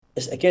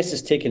I guess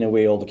it's taking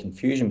away all the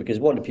confusion, because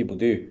what do people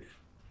do?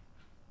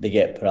 They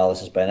get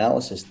paralysis by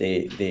analysis.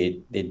 They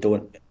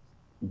don't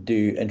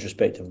do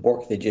introspective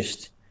work.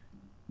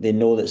 They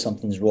know that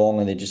something's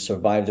wrong and they just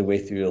survive their way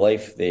through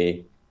life.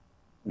 They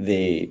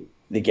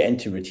get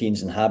into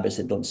routines and habits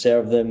that don't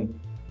serve them.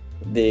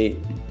 They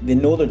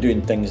know they're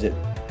doing things that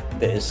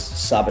is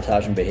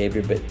sabotaging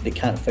behavior, but they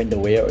can't find a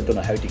way out or don't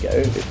know how to get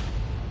out of it.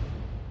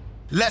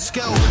 Let's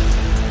go.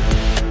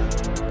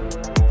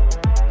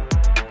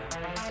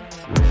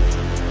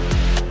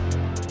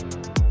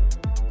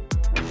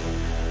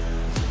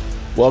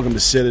 Welcome to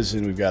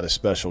Citizen. We've got a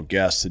special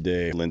guest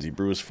today, Lindsay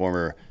Bruce,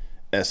 former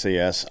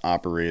SAS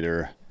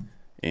operator,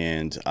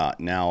 and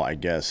now I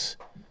guess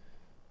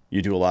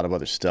you do a lot of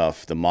other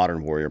stuff, the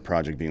Modern Warrior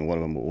Project being one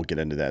of them. We'll get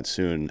into that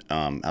soon.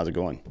 How's it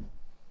going?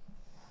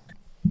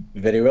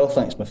 Very well,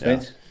 thanks, my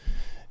friend.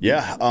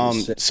 Yeah.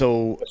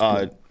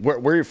 Where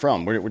are you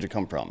from? Where'd you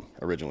come from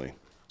originally?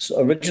 So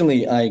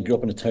originally, I grew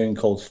up in a town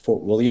called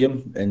Fort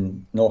William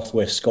in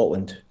northwest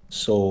Scotland.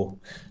 So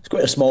it's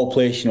quite a small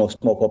place,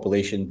 small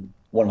population,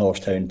 one horse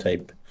town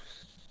type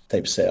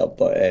setup.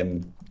 But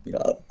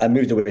I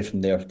moved away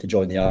from there to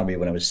join the army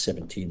when I was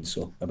 17,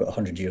 so about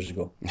 100 years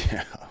ago.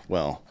 Yeah.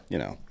 Well,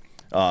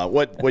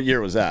 what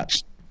year was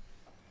that?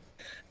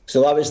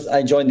 So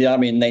I joined the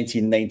army in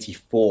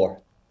 1994.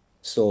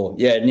 So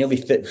yeah,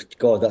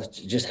 God, that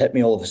just hit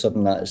me all of a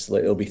sudden. That's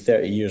like it'll be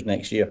 30 years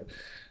next year.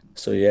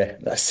 So yeah,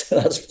 that's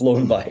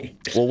flown by.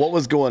 Well, what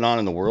was going on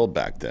in the world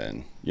back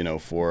then?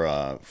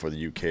 For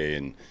the UK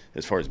and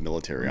as far as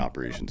military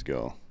operations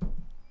go.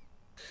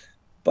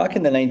 Back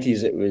in the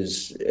 90s, it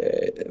was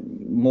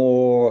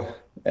more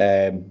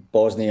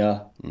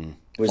Bosnia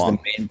was the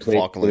main place.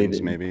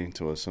 Falklands, maybe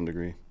to some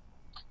degree.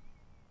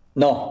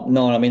 No.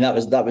 I mean that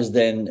was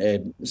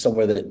then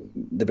somewhere that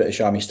the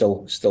British Army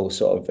still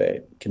sort of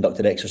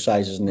conducted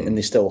exercises, and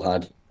they still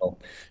had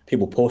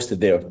people posted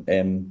there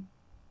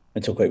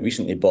until quite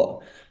recently.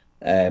 But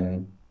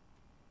that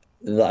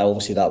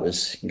was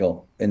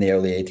in the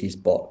early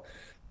 80s. But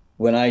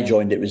when I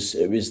joined, it was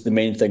the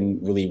main thing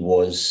really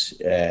was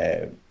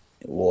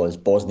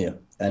Bosnia,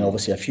 and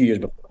obviously a few years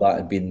before that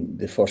had been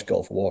the first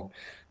Gulf War.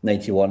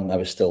 91, I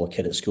was still a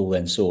kid at school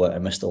then, so I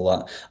missed all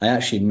that. I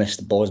actually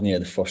missed Bosnia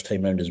the first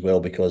time round as well,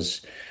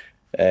 because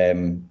I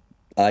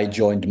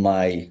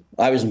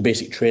was in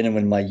basic training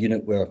when my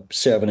unit were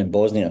serving in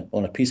Bosnia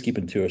on a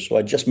peacekeeping tour, so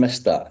I just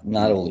missed that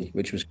narrowly,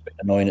 which was quite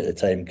annoying at the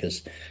time,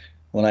 because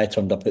when I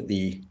turned up at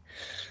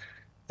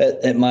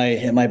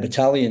my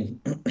battalion,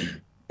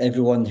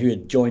 everyone who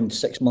had joined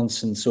 6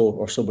 months and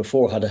so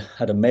before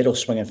had a medal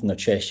swinging from their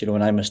chest,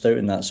 and I missed out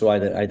on that. So I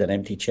had an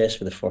empty chest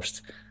for the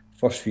first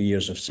few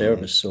years of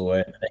service. So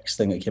the next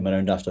thing that came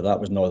around after that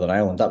was Northern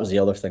Ireland. That was the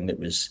other thing that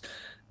was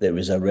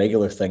a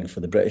regular thing for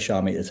the British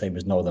Army at the time,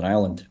 was Northern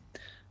Ireland,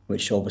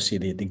 which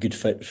obviously the Good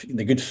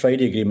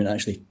Friday Agreement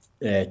actually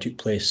took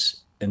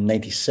place in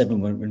 97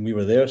 when we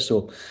were there.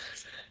 So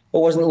it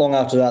wasn't long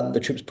after that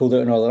the troops pulled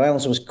out of Northern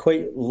Ireland. So I was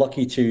quite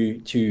lucky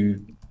to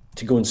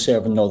go and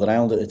serve in Northern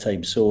Ireland at the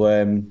time. So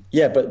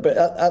but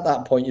at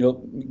that point,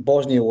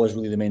 Bosnia was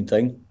really the main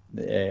thing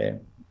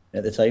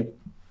at the time.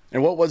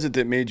 And what was it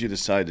that made you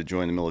decide to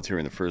join the military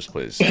in the first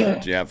place?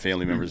 Did you have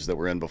family members that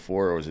were in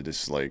before, or was it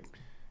just like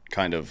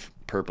kind of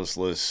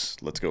purposeless,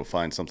 let's go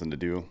find something to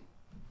do?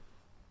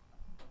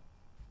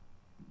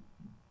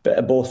 Bit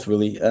of both,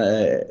 really.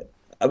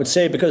 I would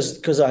say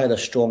because I had a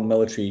strong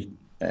military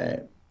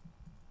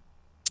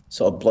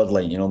sort of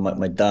bloodline.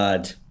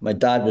 My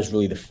dad was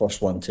really the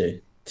first one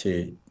to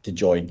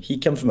join. He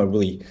came from a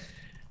really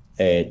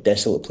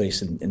desolate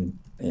place in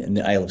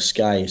the Isle of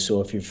Skye. So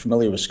if you're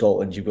familiar with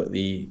Scotland, you've got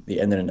the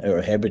Inner and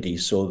Outer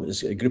Hebrides. So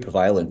there's a group of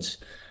islands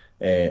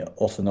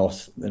off the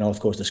north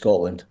coast of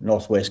Scotland,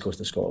 northwest coast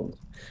of Scotland.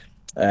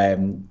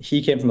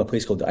 He came from a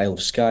place called the Isle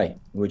of Skye,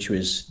 which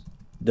was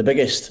the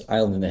biggest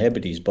island in the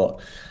Hebrides. But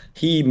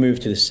he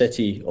moved to the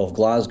city of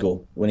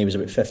Glasgow when he was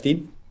about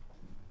 15.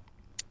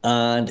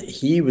 And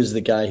he was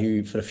the guy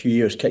who, for a few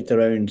years, kicked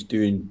around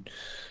going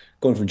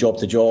from job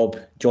to job,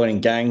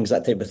 joining gangs,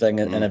 that type of thing.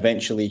 And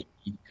eventually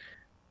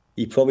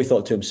he probably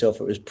thought to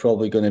himself it was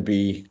probably going to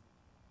be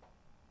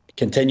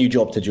continue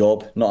job to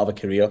job, not have a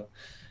career,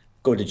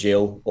 go to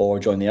jail or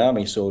join the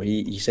army. So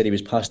he said he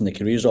was passing the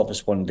careers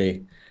office one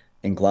day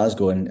in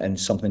Glasgow, and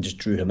something just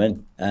drew him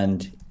in.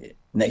 And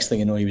next thing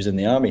you know, he was in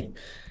the army.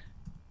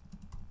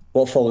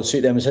 What followed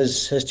suit then was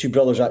his two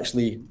brothers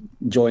actually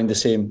joined the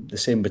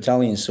same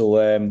battalion.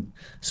 So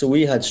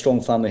we had strong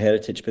family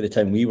heritage by the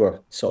time we were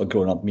sort of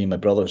growing up, me and my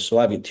brothers. So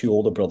I've got two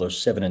older brothers,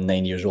 7 and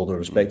 9 years older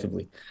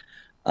respectively.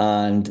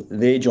 And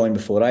they joined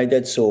before I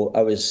did. So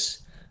I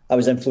was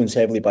influenced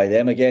heavily by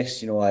them, I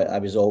guess. I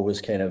was always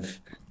kind of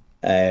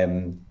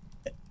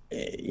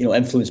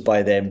influenced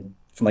by them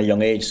from a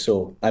young age.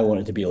 So I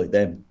wanted to be like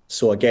them.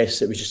 So I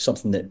guess it was just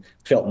something that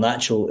felt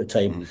natural at the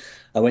time.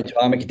 I went to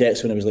Army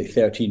Cadets when I was like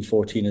 13,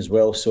 14 as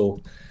well.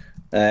 So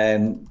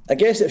I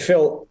guess it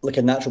felt like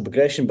a natural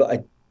progression,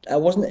 but I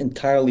wasn't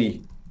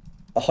entirely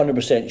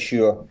 100%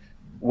 sure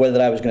whether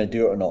I was going to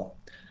do it or not.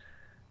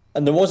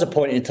 And there was a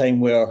point in time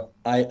where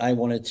I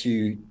wanted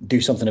to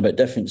do something a bit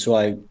different. So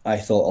I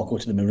thought I'll go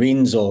to the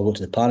Marines or I'll go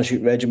to the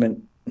parachute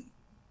regiment.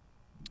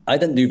 I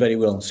didn't do very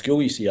well in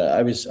school, you see.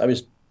 I was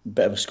a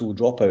bit of a school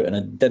dropout and I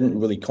didn't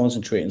really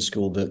concentrate in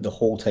school the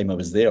whole time I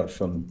was there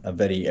from a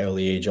very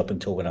early age up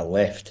until when I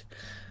left.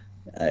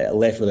 I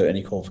left without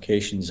any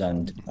qualifications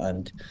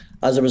and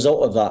as a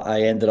result of that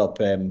I ended up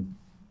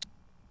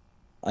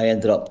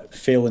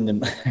failing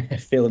the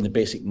failing the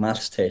basic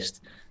maths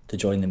test to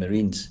join the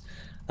Marines.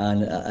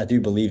 And I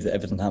do believe that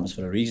everything happens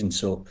for a reason.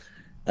 So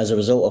as a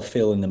result of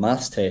failing the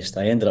maths test,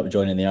 I ended up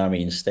joining the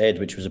army instead,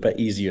 which was a bit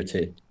easier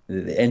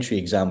the entry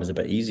exam was a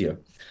bit easier.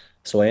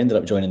 So I ended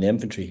up joining the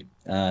infantry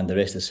and the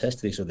rest is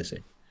history, so they say.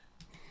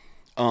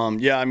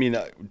 Yeah, I mean,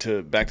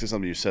 to back to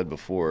something you said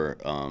before,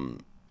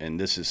 and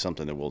this is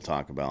something that we'll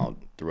talk about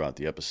throughout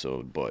the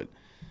episode, but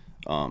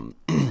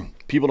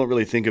people don't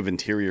really think of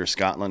interior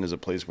Scotland as a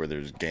place where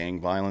there's gang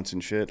violence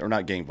and shit, or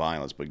not gang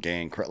violence, but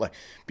like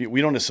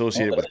we don't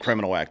associate it with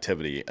criminal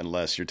activity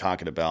unless you're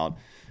talking about,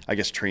 I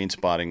guess, train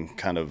spotting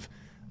kind of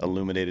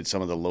illuminated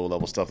some of the low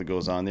level stuff that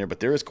goes on there, but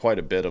there is quite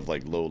a bit of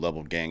like low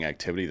level gang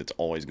activity that's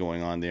always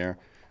going on there.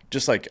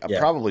 Just like Yeah.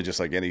 probably just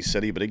like any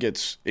city, but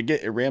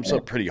it ramps Yeah.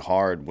 up pretty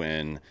hard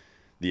when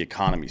the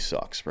economy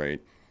sucks, right?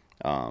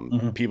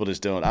 Mhm. People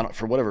just don't. I don't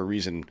for whatever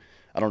reason.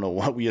 I don't know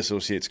what we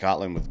associate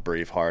Scotland with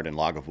Braveheart and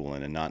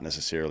Lagavulin, and not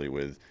necessarily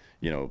with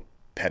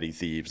petty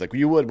thieves like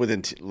you would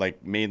within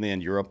like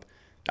mainland Europe.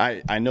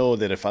 I know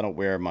that if I don't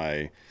wear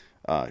my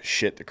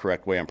shit the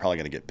correct way, I'm probably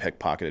gonna get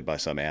pickpocketed by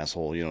some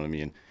asshole. You know what I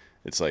mean?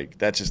 It's like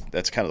that's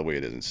kind of the way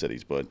it is in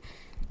cities. But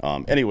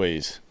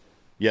anyways,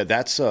 yeah,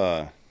 that's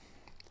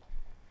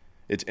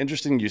it's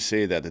interesting you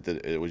say that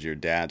it was your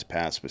dad's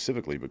path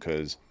specifically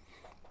because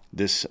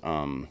this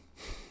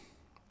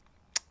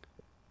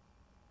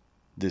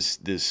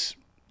this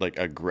like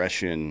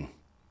aggression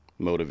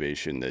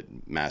motivation that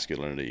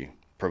masculinity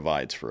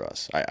provides for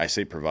us. I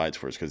say provides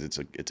for us because it's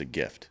a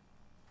gift,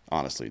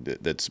 honestly,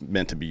 that's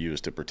meant to be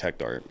used to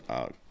protect our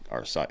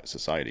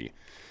society.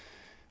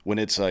 When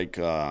it's like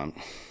when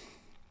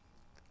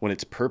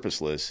it's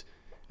purposeless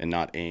and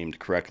not aimed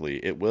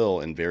correctly, it will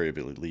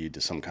invariably lead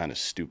to some kind of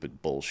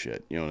stupid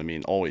bullshit. You know what I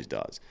mean? Always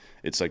does.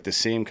 It's like the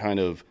same kind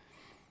of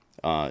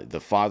the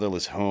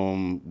fatherless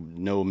home,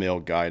 no male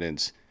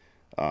guidance,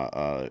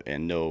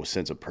 and no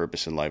sense of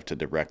purpose in life to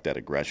direct that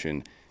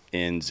aggression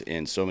ends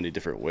in so many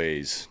different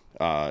ways.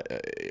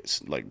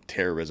 It's like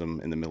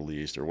terrorism in the Middle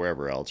East or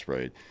wherever else,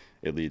 right?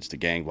 It leads to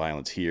gang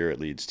violence here. It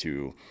leads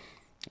to,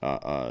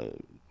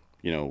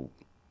 you know,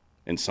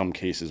 in some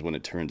cases when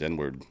it turns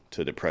inward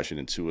to depression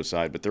and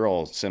suicide, but they're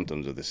all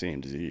symptoms of the same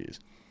disease.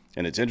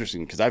 And it's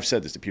interesting because I've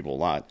said this to people a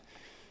lot,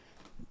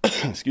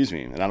 excuse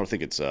me, and I don't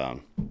think it's a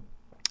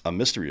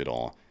mystery at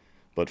all,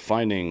 but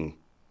finding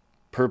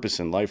purpose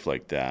in life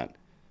like that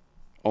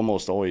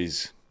almost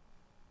always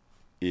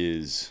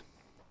is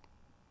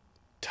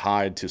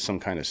tied to some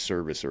kind of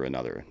service or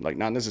another, like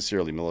not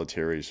necessarily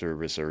military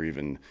service or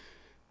even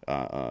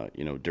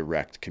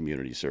direct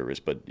community service,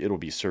 but it'll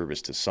be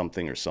service to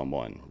something or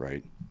someone,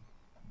 right?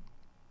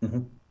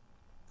 Mhm.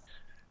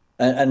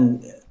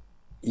 And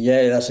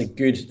yeah, it's a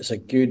good it's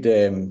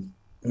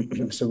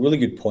a really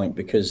good point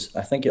because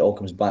I think it all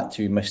comes back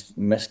to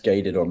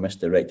misguided or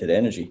misdirected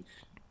energy.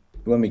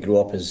 When we grow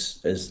up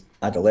as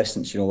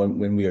adolescents,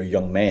 when we are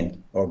young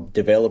men or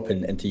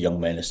developing into young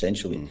men,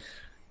 essentially, Mm,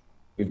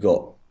 we've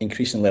got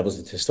increasing levels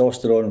of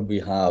testosterone, we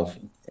have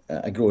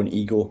a growing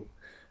ego,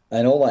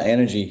 and all that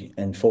energy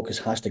and focus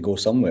has to go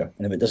somewhere.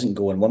 And if it doesn't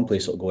go in one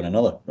place, it'll go in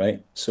another,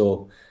 right?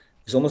 So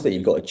it's almost like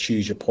you've got to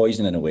choose your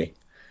poison in a way.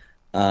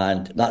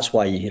 And that's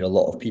why you hear a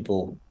lot of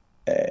people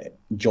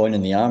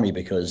joining the army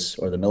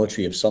or the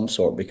military of some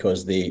sort,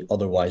 because they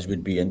otherwise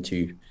would be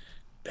into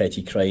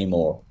petty crime.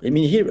 Or, I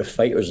mean, you hear it with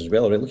fighters as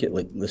well, right? Look at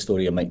like the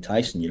story of Mike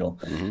Tyson,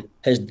 mm-hmm.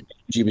 his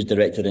energy was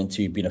directed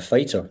into being a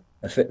fighter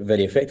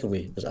very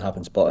effectively, as it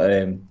happens. But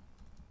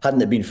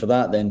hadn't it been for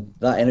that, then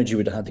that energy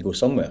would have had to go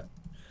somewhere.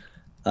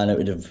 And it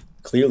would have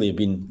clearly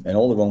been in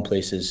all the wrong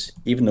places,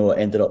 even though it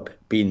ended up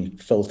being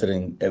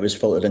filtering, it was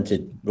filtered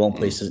into wrong Mm.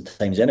 places at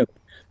times anyway.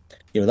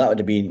 That would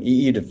have been,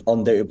 he'd have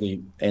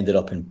undoubtedly ended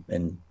up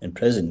in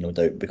prison, no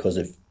doubt, because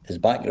of his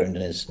background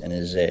and his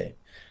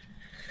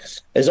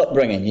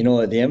upbringing,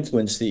 the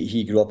influence that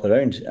he grew up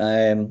around.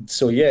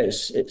 So yeah,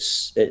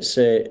 it's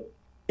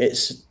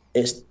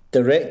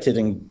directed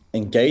and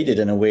guided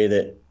in a way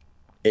that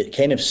it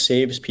kind of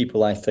saves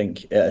people, I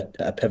think, at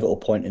a pivotal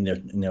point in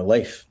their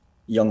life.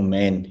 Young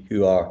men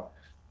who are,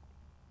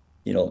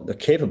 they're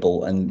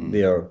capable and Mm.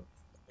 they're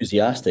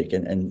enthusiastic,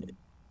 and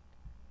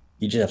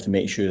you just have to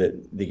make sure that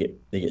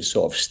they get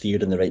sort of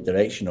steered in the right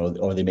direction,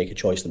 or they make a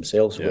choice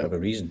themselves for Yeah. whatever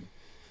reason,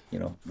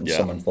 and Yeah.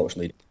 some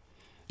unfortunately.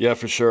 Yeah,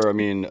 for sure. I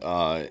mean,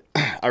 I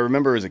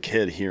remember as a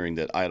kid hearing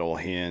that idle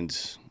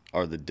hands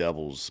are the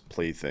devil's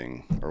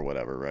plaything or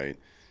whatever, right?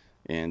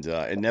 And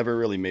it never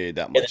really made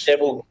that Yeah, much.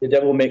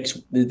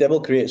 the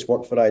devil creates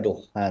work for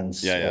idle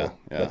hands, Yeah, yeah,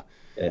 or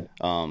yeah.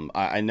 yeah.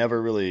 I never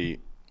really,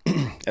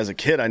 as a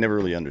kid, I never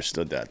really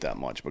understood that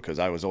much because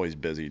I was always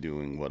busy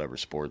doing whatever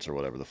sports or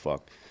whatever the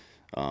fuck.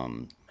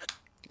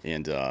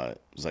 And I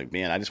was like,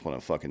 man, I just want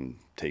to fucking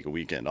take a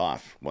weekend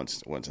off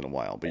once in a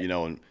while. But, you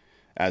know, and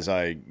as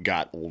I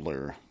got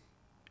older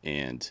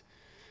and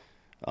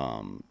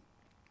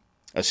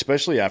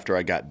especially after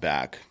I got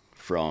back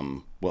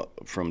from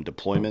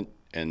deployment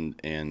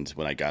and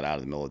when I got out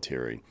of the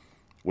military,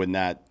 when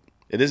that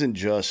it isn't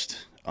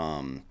just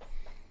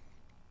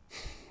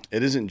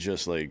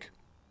like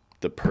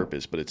the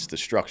purpose, but it's the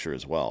structure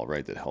as well,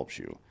 right? That helps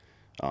you.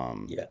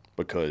 Yeah.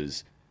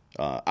 Because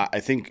I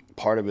think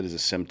part of it is a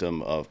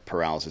symptom of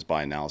paralysis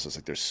by analysis.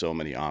 Like there's so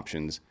many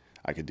options.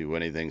 I could do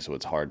anything, so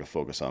it's hard to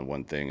focus on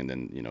one thing, and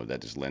then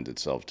that just lends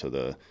itself to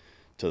the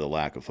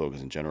lack of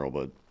focus in general.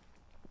 But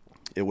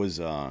it was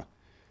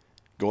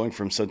going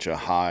from such a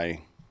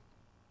high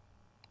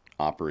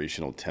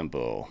operational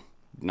tempo,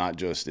 not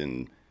just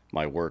in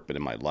my work but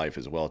in my life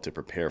as well, to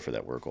prepare for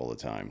that work all the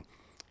time,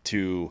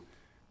 to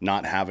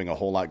not having a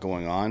whole lot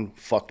going on,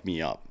 fucked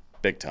me up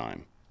big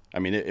time. I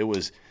mean, it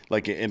was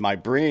like in my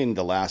brain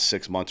the last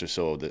 6 months or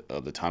so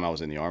of the time I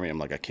was in the Army, I'm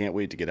like, I can't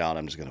wait to get out.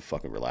 I'm just going to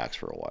fucking relax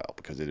for a while,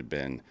 because it had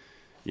been,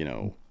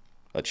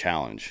 a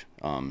challenge.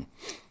 And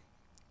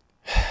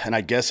I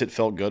guess it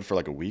felt good for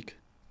like a week,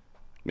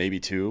 maybe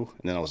two.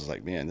 And then I was just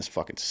like, man, this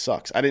fucking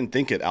sucks. I didn't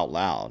think it out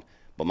loud,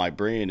 but my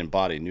brain and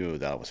body knew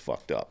that I was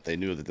fucked up. They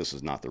knew that this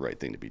was not the right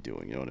thing to be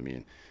doing. You know what I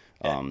mean?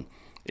 Yeah.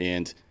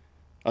 And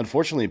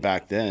unfortunately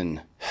back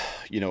then,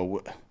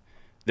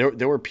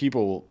 there were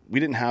people, we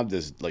didn't have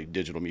this like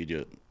digital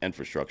media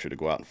infrastructure to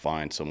go out and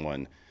find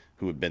someone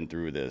who had been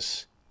through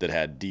this, that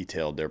had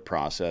detailed their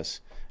process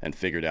and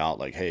figured out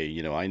like, hey,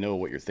 I know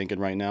what you're thinking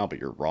right now, but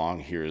you're wrong.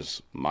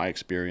 Here's my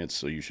experience.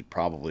 So you should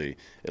probably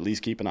at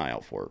least keep an eye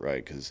out for it,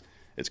 right? Because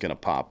it's going to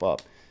pop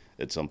up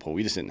at some point.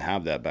 We just didn't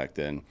have that back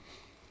then.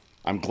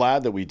 I'm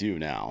glad that we do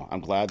now. I'm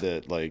glad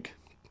that like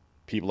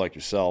people like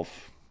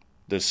yourself,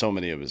 there's so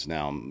many of us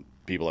now,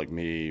 people like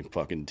me,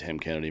 fucking Tim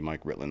Kennedy,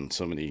 Mike Ritland,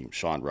 so many,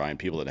 Sean Ryan,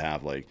 people that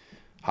have like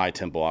high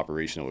tempo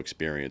operational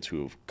experience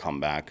who have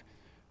come back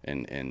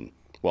and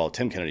well,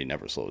 Tim Kennedy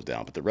never slows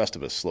down, but the rest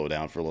of us slow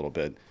down for a little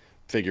bit,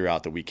 figure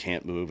out that we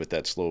can't move at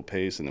that slow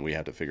pace, and then we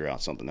have to figure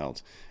out something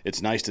else.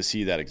 It's nice to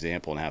see that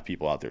example and have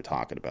people out there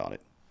talking about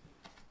it.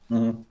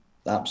 Mm-hmm.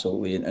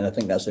 Absolutely. And I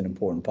think that's an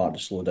important part, to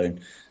slow down.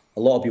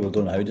 A lot of people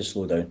don't know how to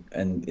slow down,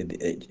 and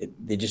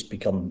they just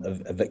become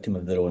a victim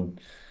of their own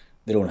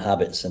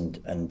habits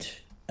and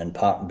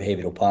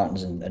behavioral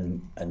patterns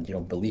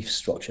and belief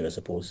structure, I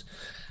suppose.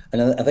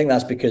 And I think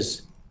that's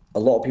because a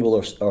lot of people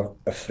are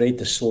afraid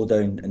to slow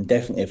down, and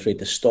definitely afraid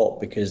to stop,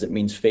 because it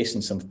means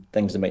facing some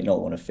things they might not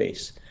want to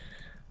face.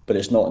 But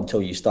it's not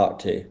until you start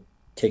to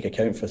take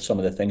account for some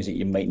of the things that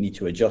you might need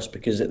to adjust,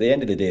 because at the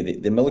end of the day,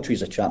 the military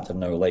is a chapter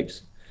in our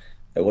lives.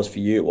 It was for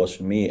you, it was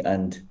for me.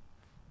 And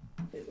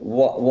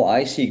what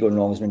I see going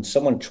wrong is when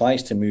someone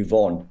tries to move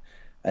on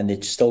and they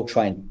still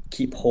try and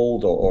keep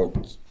hold or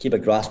keep a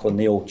grasp on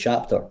the old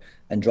chapter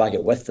and drag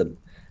it with them.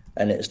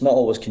 And it's not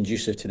always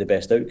conducive to the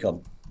best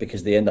outcome,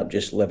 because they end up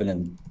just living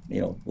in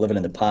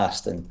the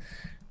past, and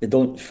they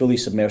don't fully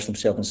submerge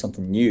themselves in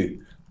something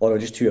new, or are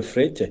just too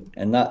afraid to.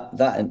 And that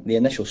the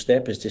initial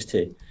step is just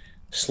to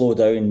slow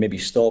down, maybe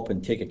stop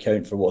and take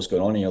account for what's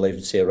going on in your life,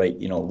 and say, right,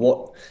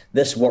 what,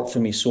 this worked for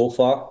me so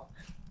far.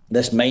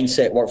 This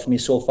mindset worked for me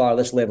so far.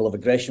 This level of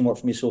aggression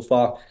worked for me so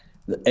far.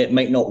 It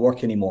might not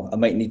work anymore. I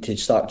might need to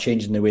start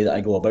changing the way that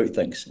I go about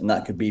things. And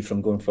that could be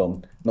from going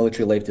from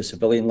military life to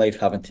civilian life,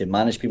 having to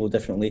manage people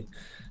differently,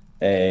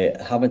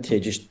 having to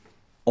just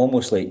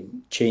almost like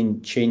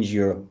change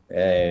your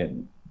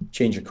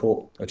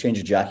coat or change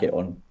your jacket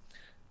on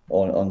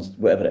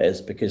whatever it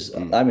is, because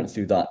I went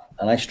through that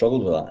and I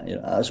struggled with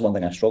that. That's one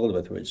thing I struggled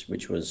with,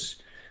 which was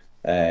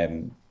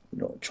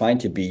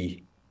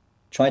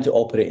trying to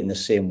operate in the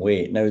same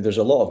way. Now, there's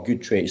a lot of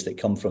good traits that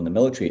come from the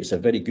military. It's a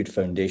very good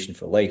foundation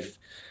for life.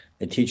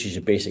 It teaches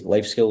you basic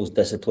life skills,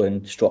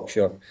 discipline,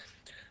 structure,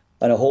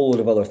 and a whole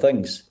load of other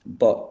things.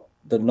 But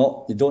they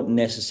don't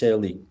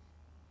necessarily,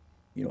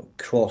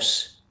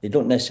 cross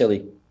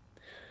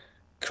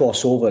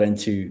over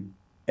into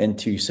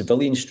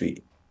civilian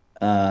street.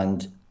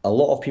 And a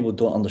lot of people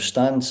don't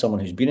understand someone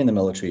who's been in the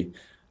military,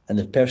 and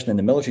the person in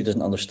the military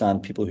doesn't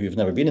understand people who've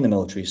never been in the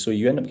military. So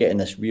you end up getting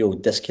this real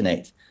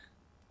disconnect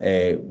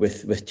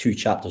with two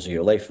chapters of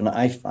your life. And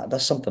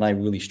that's something I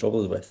really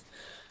struggled with.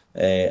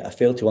 I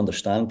failed to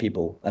understand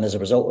people. And as a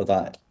result of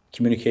that,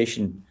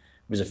 communication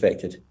was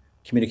affected.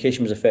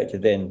 Communication was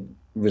affected, then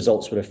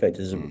results were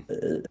affected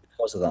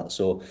because of that.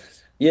 So,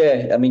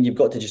 yeah, I mean, you've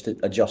got to just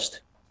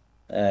adjust.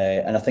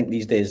 And I think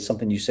these days,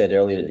 something you said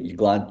earlier, you're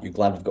glad we've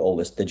got all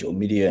this digital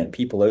media and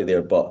people out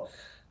there. But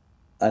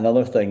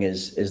another thing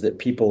is that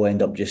people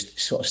end up just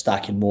sort of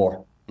stacking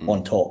more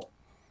on top.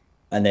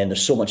 And then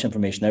there's so much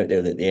information out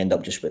there that they end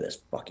up just with this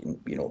fucking,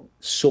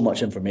 so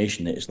much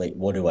information that it's like,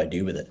 what do I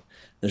do with it?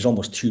 There's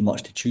almost too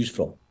much to choose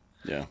from.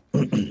 Yeah.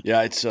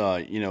 Yeah, it's,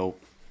 to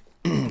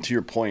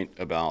your point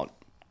about,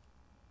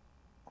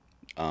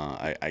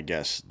 I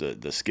guess,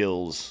 the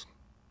skills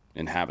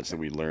and habits that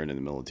we learn in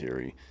the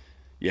military,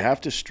 you have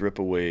to strip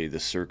away the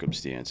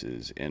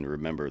circumstances and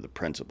remember the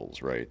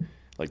principles, right?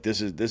 Like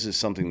this is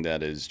something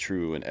that is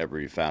true in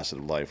every facet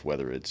of life,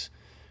 whether it's,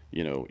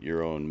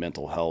 your own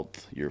mental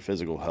health, your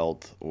physical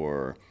health,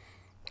 or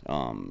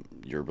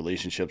your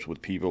relationships with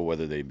people,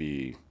 whether they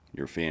be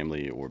your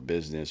family or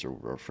business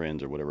or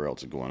friends or whatever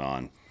else is going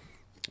on.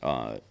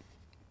 Uh,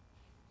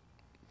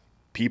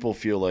 People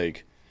feel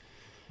like,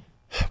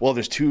 well,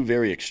 there's two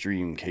very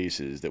extreme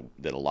cases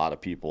that a lot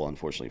of people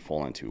unfortunately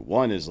fall into.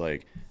 One is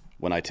like,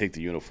 when I take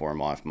the uniform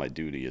off, my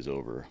duty is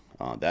over.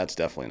 That's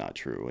definitely not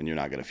true, and you're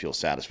not going to feel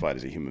satisfied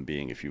as a human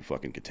being if you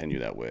fucking continue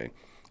that way.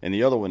 And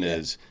the other one Yeah.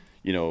 is,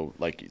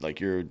 like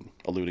you're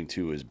alluding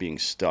to, is being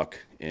stuck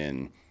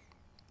in,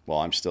 well,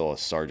 I'm still a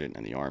sergeant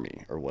in the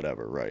army or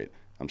whatever, right?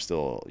 I'm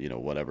still,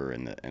 whatever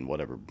in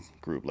whatever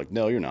group. Like,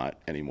 no, you're not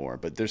anymore.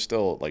 But there's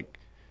still like,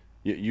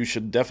 you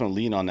should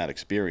definitely lean on that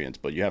experience,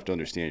 but you have to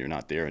understand you're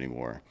not there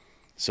anymore.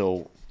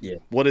 So, Yeah.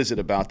 what is it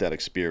about that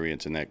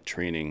experience and that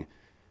training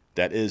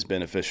that is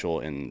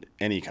beneficial in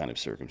any kind of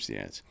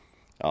circumstance?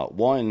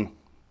 One,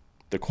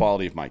 the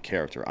quality of my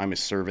character. I'm a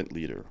servant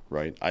leader,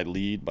 right? I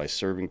lead by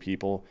serving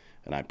people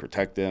and I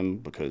protect them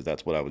because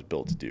that's what I was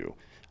built to do.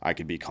 I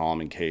could be calm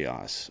in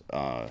chaos.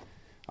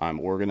 I'm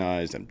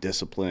organized. I'm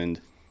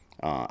disciplined.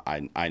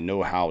 I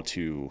know how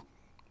to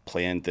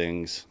plan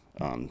things.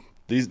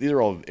 These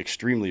are all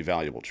extremely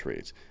valuable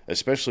traits,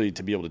 especially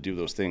to be able to do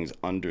those things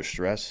under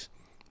stress.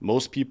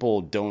 Most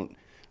people don't,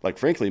 like,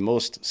 frankly,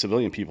 most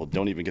civilian people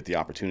don't even get the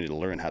opportunity to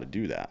learn how to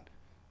do that.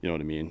 You know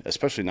what I mean?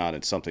 Especially not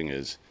in something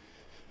as,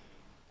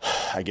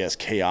 I guess,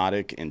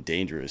 chaotic and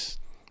dangerous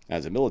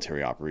as a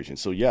military operation.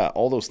 So, yeah,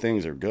 all those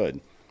things are good.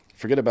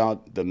 Forget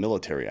about the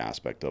military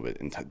aspect of it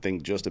and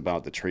think just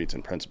about the traits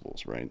and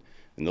principles, right?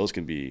 And those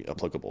can be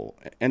applicable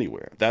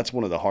anywhere. That's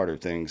one of the harder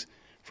things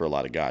for a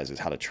lot of guys, is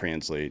how to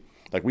translate.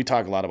 Like, we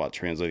talk a lot about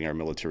translating our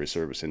military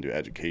service into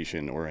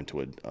education or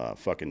into a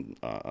fucking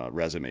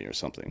resume or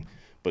something.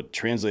 But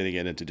translating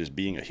it into just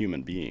being a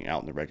human being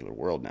out in the regular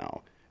world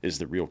now is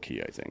the real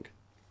key, I think.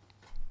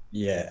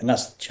 Yeah, and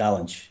that's the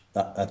challenge.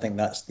 I think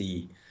that's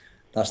the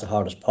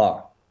hardest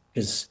part,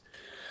 because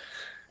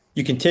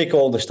you can take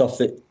all the stuff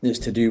that's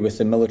to do with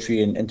the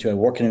military and into a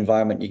working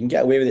environment. You can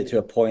get away with it to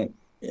a point,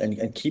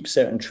 and keep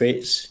certain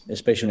traits,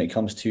 especially when it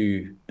comes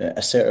to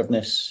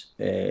assertiveness,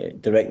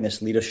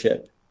 directness,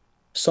 leadership.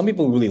 Some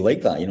people really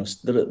like that.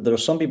 There are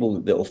some people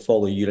that will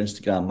follow your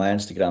Instagram, my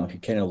Instagram, who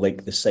kind of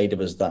like the side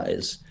of us that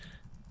is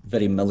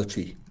very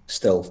military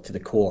still to the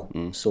core.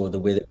 Mm. So the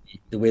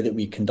way that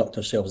we conduct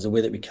ourselves, the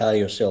way that we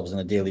carry ourselves on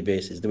a daily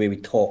basis, the way we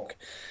talk.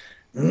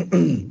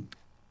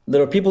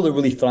 There are people that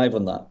really thrive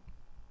on that.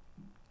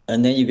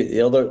 And then you get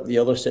the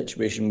other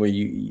situation where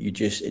it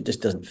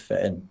just doesn't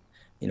fit in.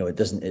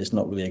 It's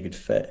not really a good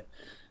fit.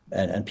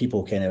 And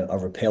people kind of are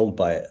repelled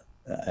by it.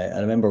 I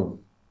remember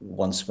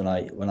once when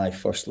I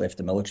first left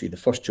the military, the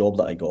first job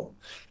that I got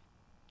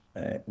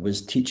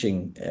was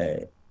teaching.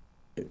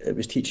 It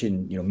was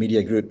teaching,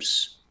 media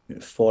groups,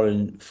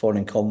 foreign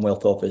and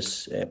Commonwealth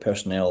Office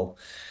personnel,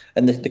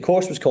 and the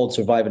course was called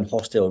Surviving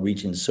Hostile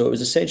Regions. So it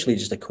was essentially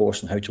just a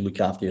course on how to look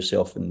after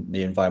yourself in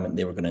the environment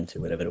they were going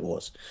into, whatever it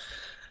was.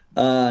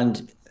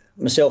 And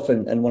myself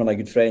and one of my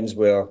good friends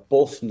were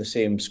both from the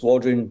same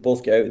squadron,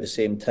 both got out at the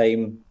same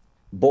time,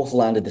 both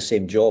landed the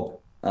same job,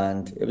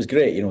 and it was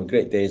great,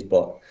 great days.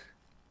 But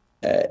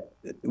uh,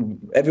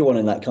 everyone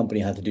in that company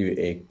had to do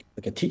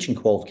a teaching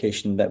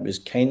qualification that was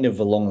kind of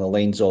along the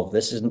lines of,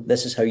 this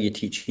is how you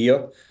teach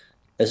here,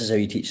 this is how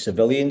you teach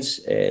civilians,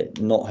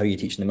 not how you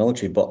teach in the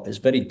military. But it's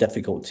very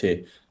difficult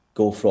to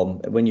go from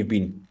when you've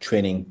been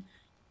training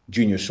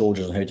junior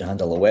soldiers on how to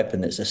handle a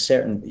weapon. It's a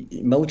certain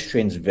military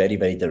training is very,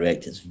 very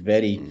direct.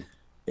 Mm.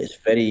 It's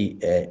very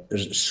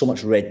there's so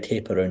much red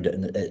tape around it,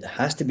 and it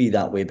has to be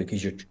that way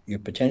because you're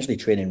potentially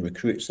training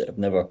recruits that have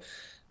never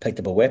picked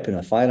up a weapon,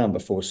 a firearm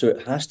before. So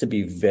it has to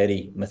be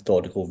very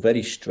methodical,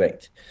 very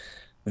strict,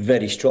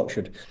 very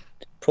structured.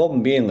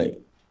 Problem being,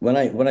 like, when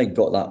I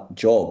got that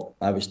job,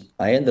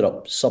 I ended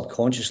up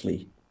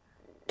subconsciously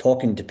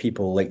talking to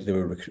people like they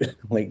were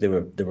like they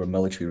were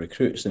military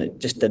recruits, and it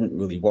just didn't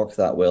really work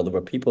that well. There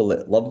were people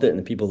that loved it, and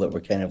the people that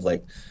were kind of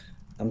like,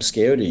 "I'm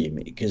scared of you,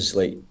 mate," because,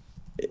 like,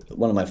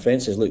 one of my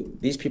friends says, "Look,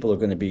 these people are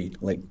going to be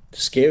like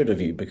scared of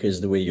you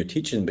because the way you're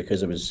teaching,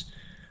 because it was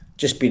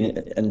just being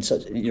in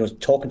such,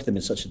 talking to them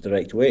in such a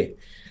direct way."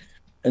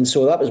 And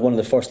so that was one of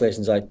the first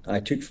lessons I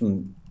took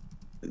from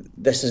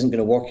this. Isn't going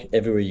to work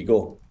everywhere you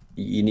go.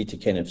 You need to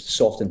kind of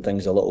soften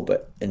things a little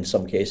bit in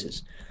some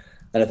cases.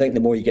 And I think the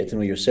more you get to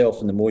know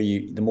yourself, and the more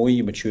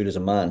you mature as a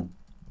man,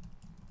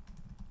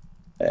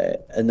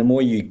 and the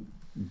more you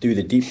do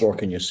the deep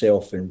work on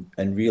yourself,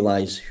 and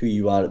realize who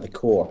you are at the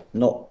core,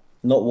 not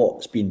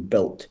what's been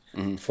built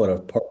Mm. for a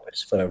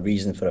purpose, for a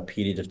reason, for a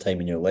period of time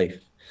in your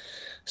life.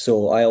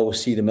 So I always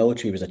see the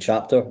military as a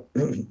chapter.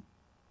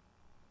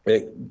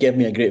 It gave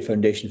me a great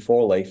foundation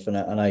for life, and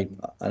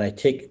I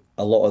take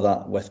a lot of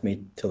that with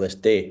me to this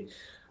day.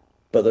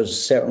 But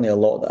there's certainly a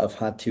lot that I've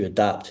had to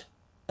adapt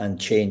and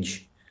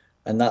change,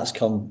 and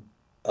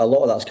a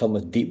lot of that's come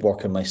with deep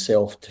work on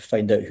myself to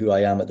find out who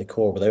I am at the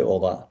core without all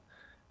that.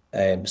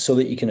 so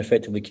that you can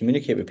effectively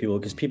communicate with people.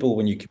 Because people,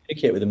 when you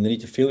communicate with them, they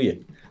need to feel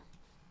you.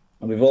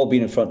 And we've all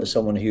been in front of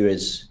someone who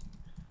has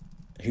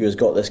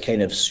got this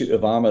kind of suit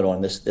of armor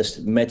on, this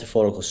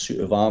metaphorical suit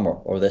of armor,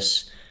 or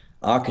this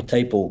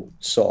archetypal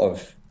sort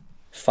of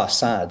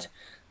facade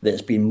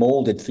that's been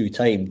molded through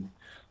time.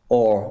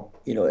 Or,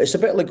 it's a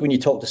bit like when you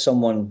talk to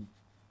someone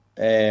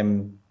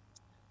um,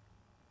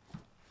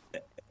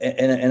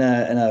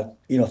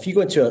 if you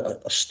go into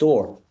a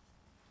store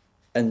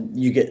and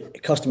you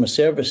get customer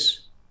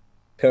service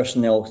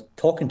personnel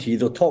talking to you,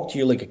 they'll talk to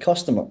you like a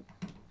customer.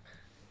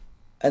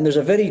 And there's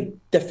a very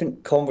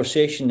different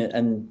conversation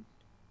and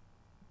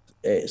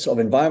sort of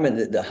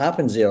environment that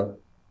happens there,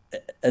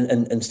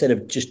 and instead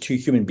of just two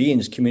human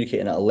beings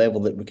communicating at a level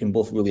that we can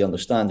both really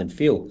understand and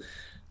feel.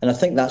 And I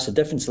think that's the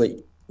difference. Like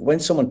when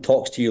someone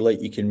talks to you,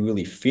 like you can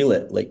really feel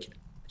it, like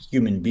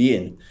human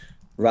being,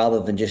 rather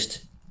than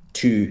just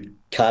two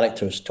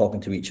characters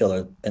talking to each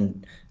other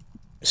and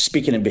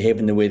speaking and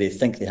behaving the way they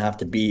think they have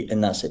to be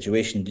in that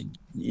situation.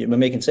 Am I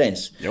making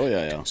sense? Oh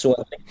yeah, yeah. So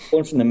I think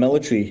going from the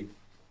military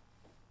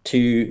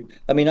to,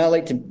 I mean, I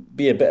like to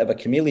be a bit of a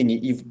chameleon.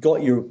 You've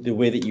got the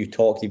way that you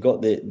talk, you've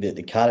got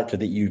the character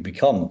that you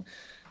become,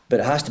 but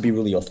it has to be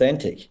really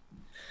authentic.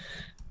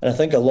 And I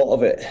think a lot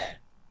of it,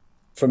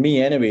 for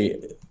me anyway,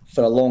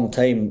 for a long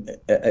time,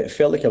 it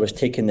felt like I was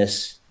taking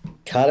this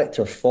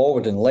character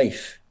forward in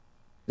life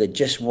that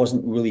just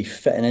wasn't really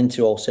fitting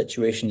into all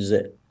situations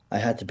that I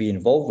had to be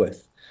involved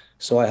with.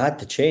 So I had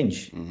to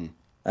change, and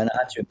I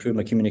had to improve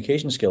my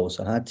communication skills.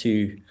 I had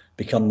to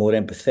become more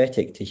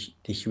empathetic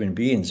to human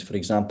beings. For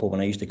example,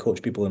 when I used to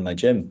coach people in my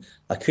gym,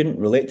 I couldn't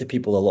relate to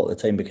people a lot of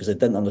the time because I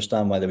didn't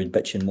understand why they would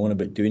bitch and moan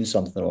about doing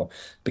something, or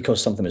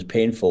because something was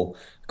painful,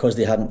 because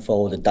they hadn't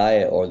followed a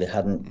diet, or they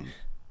hadn't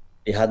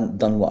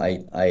done what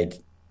I had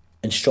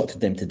instructed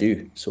them to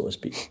do, so to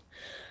speak.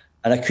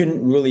 And I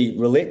couldn't really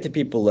relate to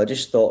people. I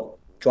just thought,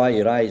 dry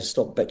your eyes,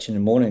 stop bitching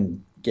and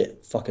moaning,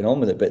 get fucking on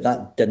with it. But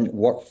that didn't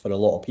work for a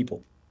lot of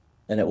people.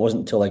 And it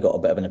wasn't until I got a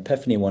bit of an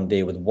epiphany one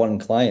day with one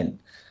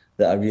client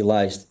that I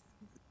realized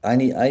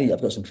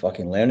I've got some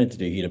fucking learning to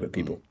do here about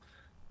people.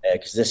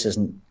 Because this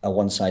isn't a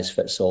one size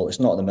fits all. It's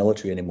not the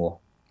military anymore.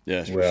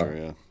 Yeah, for sure.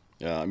 Yeah.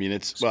 Yeah. I mean,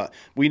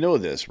 we know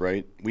this,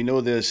 right? We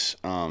know this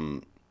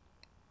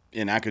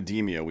in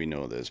academia. We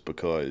know this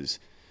because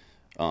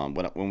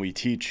when we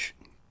teach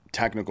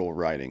technical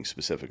writing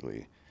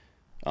specifically,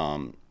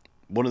 one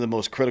of the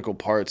most critical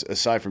parts,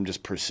 aside from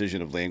just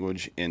precision of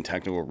language in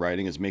technical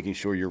writing, is making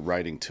sure you're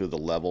writing to the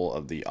level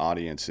of the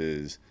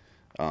audience's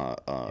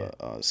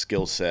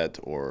skill set,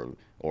 or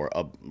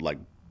like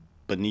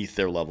beneath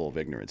their level of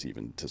ignorance,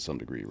 even to some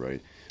degree,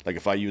 right? Like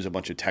if I use a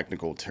bunch of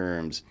technical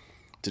terms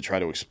to try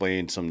to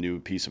explain some new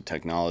piece of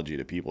technology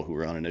to people who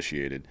are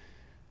uninitiated,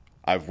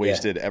 I've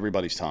wasted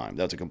everybody's time.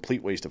 That's a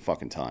complete waste of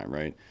fucking time,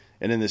 right?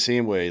 And in the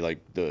same way, like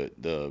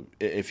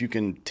if you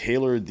can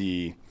tailor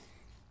the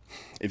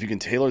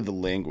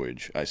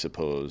language, I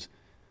suppose,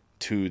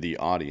 to the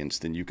audience,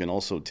 then you can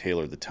also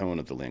tailor the tone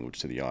of the language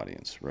to the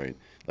audience, right?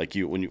 Like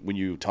when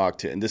you talk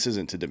to, and this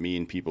isn't to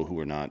demean people who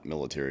are not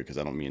military, because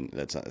I don't mean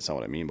that's not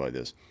what I mean by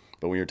this.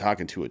 But when you're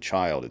talking to a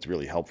child, it's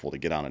really helpful to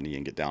get on a knee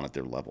and get down at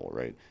their level,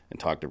 right? And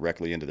talk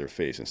directly into their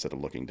face instead of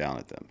looking down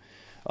at them.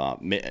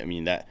 I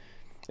mean that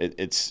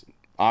it's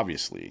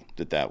obviously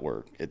that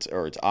work. It's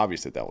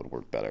obvious that would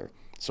work better.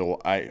 So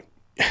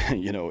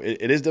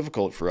it is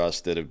difficult for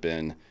us that have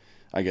been,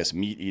 I guess,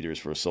 meat eaters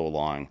for so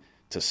long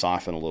to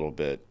soften a little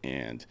bit.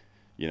 And,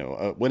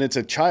 when it's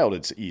a child,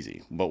 it's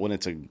easy. But when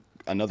it's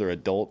another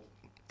adult,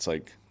 it's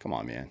like, come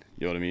on, man.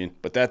 You know what I mean?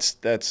 But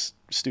that's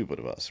stupid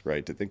of us,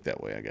 right? To think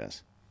that way, I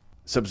guess.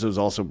 This episode is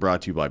also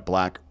brought to you by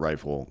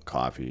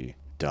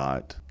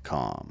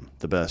BlackRifleCoffee.com,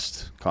 the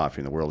best coffee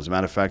in the world. As a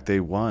matter of fact, they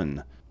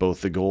won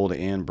both the gold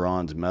and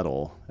bronze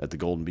medal at the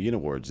Golden Bean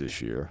Awards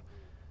this year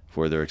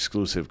for their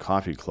exclusive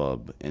coffee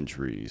club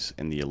entries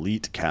in the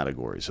elite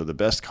category. So the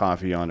best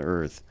coffee on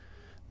earth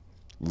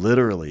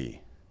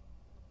literally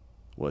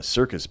was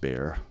Circus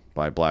Bear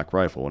by Black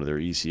Rifle, one of their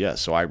ECS.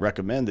 So I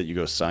recommend that you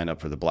go sign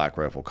up for the Black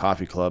Rifle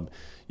Coffee Club.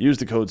 Use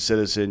the code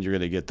CITIZEN. You're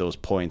going to get those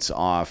points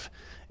off.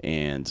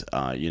 And,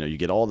 you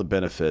get all the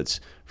benefits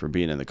for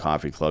being in the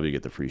coffee club. You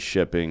get the free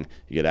shipping.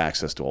 You get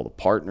access to all the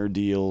partner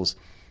deals.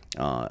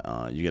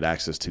 You get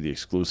access to the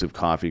exclusive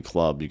coffee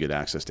club. You get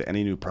access to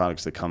any new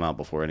products that come out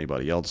before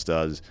anybody else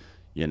does.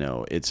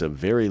 It's a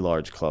very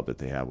large club that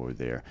they have over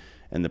there.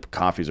 And the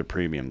coffees are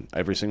premium.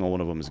 Every single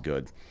one of them is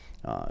good.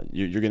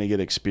 You're going to get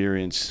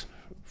experience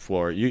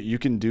for, you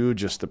can do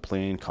just the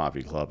plain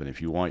coffee club. And if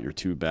you want your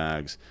 2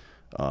 bags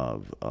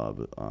of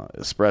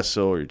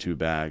espresso, or your 2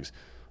 bags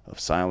of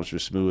silence or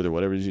smooth, or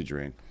whatever it is you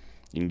drink,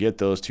 you can get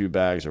those 2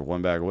 bags or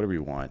 1 bag or whatever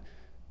you want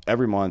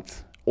every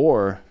month,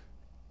 or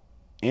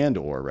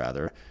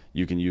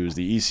you can use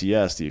the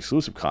ECS, the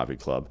exclusive coffee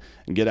club,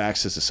 and get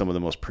access to some of the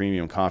most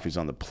premium coffees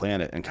on the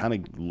planet and kind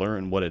of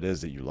learn what it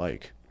is that you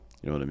like.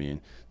 You know what I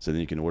mean? So then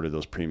you can order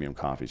those premium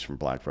coffees from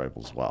Black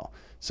Rifle as well.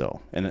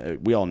 So,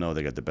 and we all know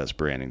they got the best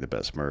branding, the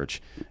best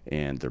merch,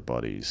 and they're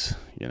buddies.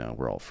 You know,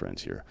 we're all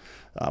friends here.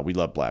 We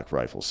love Black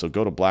Rifle. So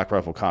go to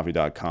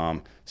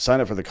blackriflecoffee.com, sign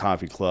up for the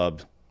coffee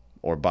club,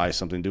 or buy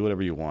something, do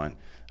whatever you want.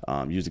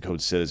 Use the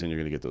code Citizen, you're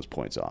going to get those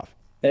points off.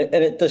 And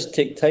it does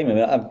take time. I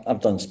mean, I've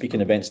done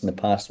speaking events in the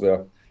past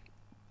where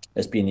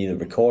it's been either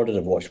recorded,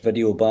 I've watched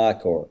video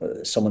back, or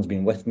someone's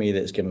been with me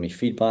that's given me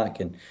feedback,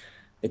 and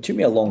it took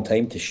me a long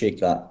time to shake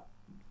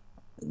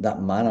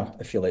that manner,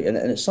 if you like. And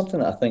it's something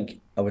that I think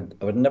I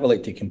would never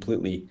like to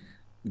completely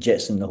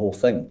jettison the whole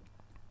thing,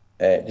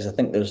 because I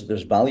think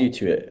there's value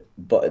to it.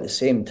 But at the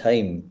same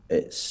time,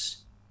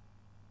 it's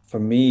for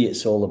me,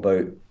 it's all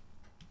about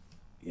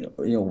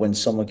when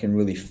someone can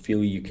really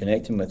feel you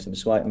connecting with them.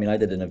 So I mean, I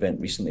did an event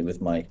recently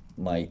with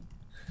my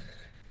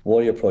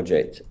Warrior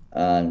project,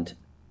 and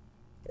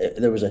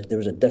there was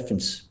a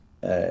difference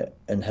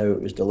in how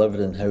it was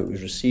delivered and how it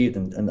was received,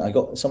 and I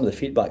got some of the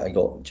feedback I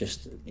got,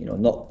 just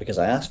not because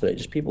I asked for it,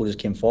 just people just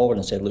came forward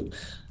and said, look,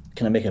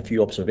 can I make a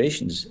few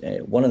observations?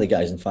 One of the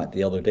guys, in fact,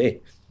 the other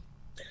day,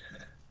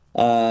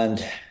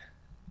 and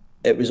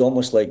it was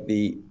almost like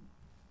the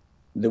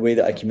way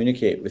that I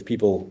communicate with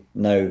people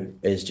now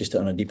is just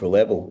on a deeper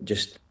level,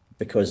 just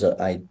because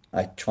I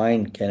try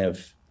and kind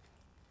of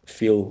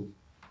feel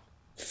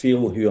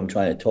who I'm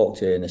trying to talk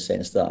to, in the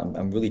sense that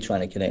I'm really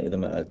trying to connect with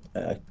them at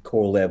a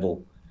core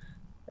level,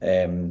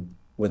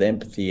 with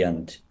empathy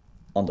and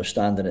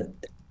understanding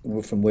it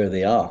from where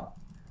they are.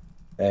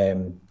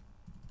 And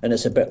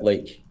it's a bit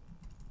like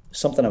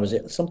something else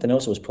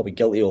I was probably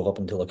guilty of up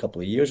until a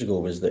couple of years ago,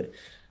 was that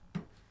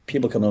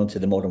people coming onto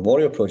the Modern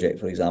Warrior project,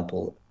 for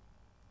example,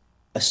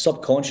 I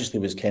subconsciously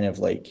was kind of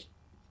like,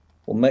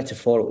 well,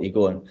 metaphorically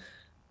going,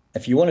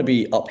 if you want to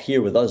be up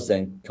here with us,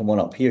 then come on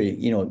up here.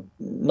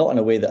 Not in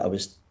a way that I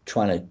was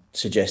trying to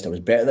suggest I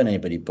was better than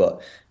anybody,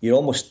 but you're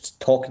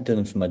almost talking to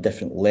them from a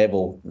different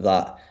level,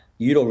 that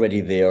you're already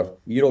there.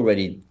 You're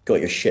already got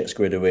your shit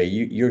squared away.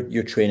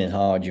 You're training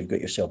hard. You've got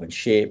yourself in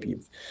shape.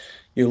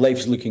 Your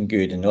life's looking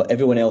good, and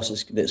everyone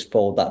else that's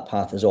followed that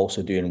path is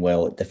also doing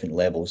well at different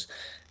levels.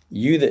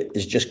 You that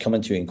is just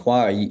coming to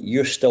inquire,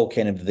 you're still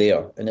kind of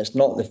there, and it's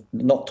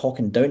not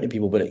talking down to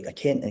people, but I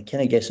kind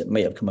of guess it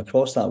might have come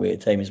across that way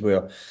at times,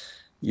 where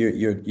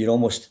you're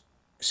almost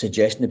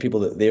suggesting to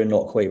people that they're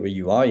not quite where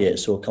you are yet,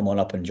 so come on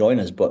up and join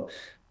us. But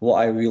what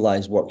I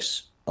realize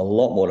works a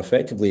lot more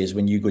effectively is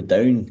when you go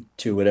down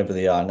to wherever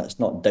they are, and that's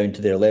not down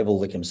to their level,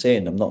 like I'm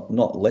saying. I'm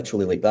not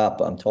literally like that,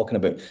 but I'm talking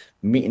about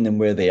meeting them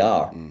where they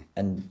are,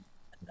 and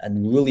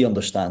really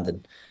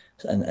understanding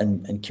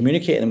and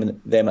communicating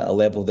with them at a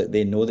level that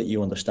they know that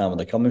you understand where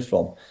they're coming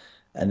from.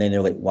 And then they're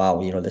like,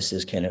 wow, this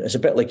is it's a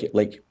bit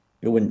like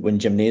when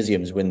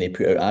gymnasiums, when they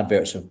put out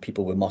adverts of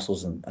people with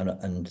muscles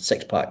and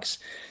six packs,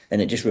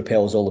 and it just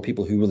repels all the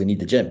people who really need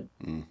the gym.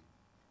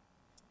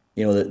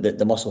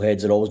 The muscle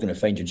heads are always going to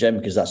find your gym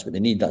because that's what they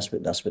need. That's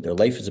what their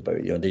life is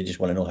about. They just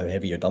want to know how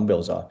heavy your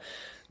dumbbells are.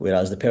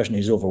 Whereas the person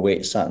who's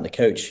overweight, sat on the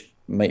couch,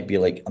 might be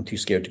like, I'm too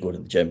scared to go to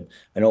the gym,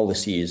 and all they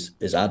see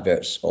is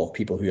adverts of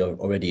people who are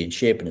already in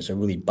shape, and it's a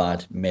really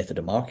bad method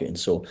of marketing.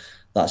 So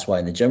that's why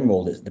in the gym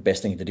world, the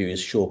best thing to do is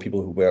show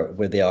people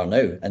where they are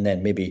now, and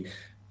then maybe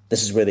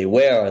this is where they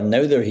were and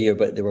now they're here,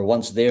 but they were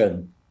once there,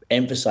 and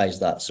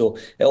emphasize that. So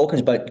it all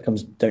comes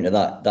down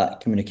to that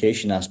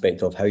communication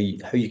aspect of how you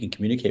can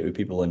communicate with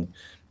people and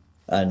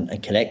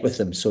connect with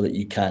them so that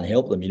you can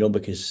help them.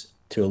 Because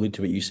to allude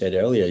to what you said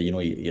earlier,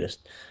 you're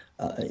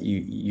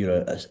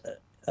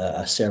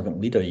a servant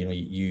leader.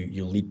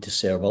 You lead to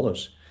serve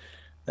others,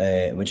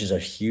 which is a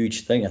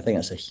huge thing. I think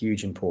that's a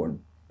huge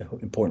important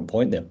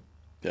point there.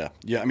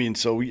 Yeah. I mean,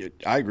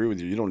 I agree with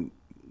you.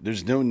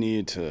 There's no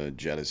need to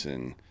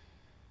jettison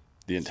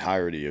the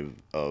entirety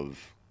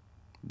of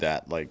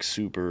that, like,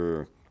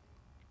 super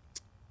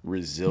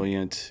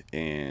resilient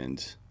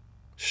and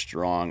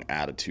strong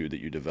attitude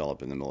that you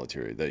develop in the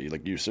military.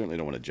 That you certainly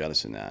don't want to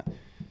jettison that.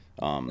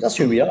 That's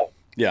who we are.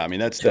 Yeah, I mean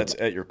that's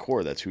at your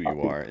core. That's who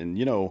you are. And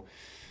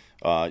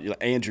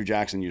Andrew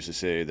Jackson used to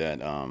say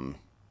that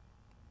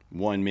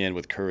one man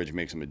with courage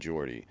makes a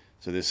majority.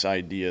 So this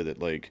idea that,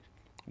 like,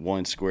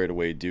 one squared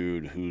away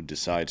dude who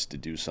decides to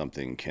do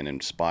something can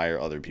inspire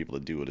other people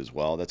to do it as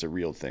well. That's a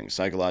real thing,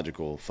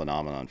 psychological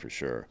phenomenon for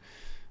sure.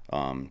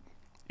 But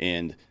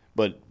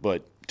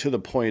to the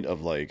point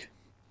of, like,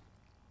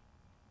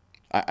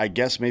 I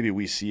guess maybe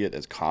we see it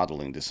as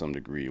coddling to some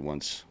degree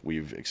once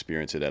we've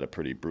experienced it at a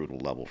pretty brutal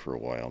level for a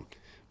while.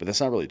 But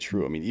that's not really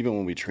true. I mean, even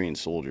when we train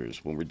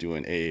soldiers, when we're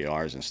doing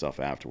AARs and stuff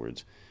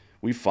afterwards,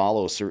 we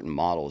follow certain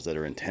models that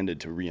are intended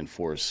to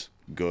reinforce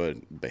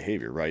good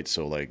behavior, right?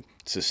 So, like,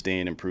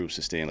 sustain, improve,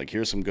 sustain. Like,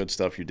 here's some good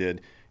stuff you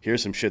did.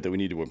 Here's some shit that we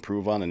need to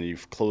improve on. And then you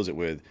close it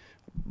with,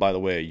 by the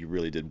way, you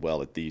really did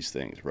well at these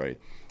things, right?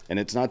 And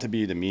it's not to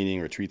be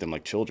demeaning or treat them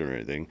like children or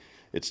anything.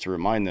 It's to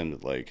remind them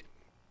that, like,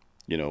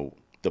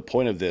 the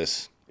point of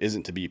this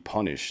isn't to be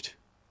punished.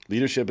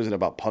 Leadership isn't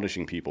about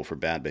punishing people for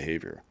bad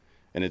behavior.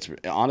 And it's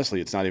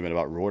not even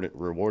about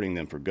rewarding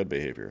them for good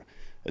behavior.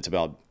 It's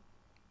about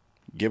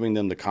giving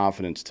them the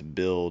confidence to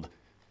build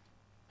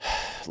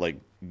like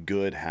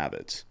good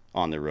habits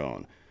on their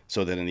own,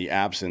 so that in the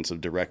absence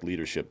of direct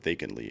leadership, they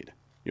can lead.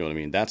 You know what I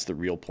mean? That's the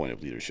real point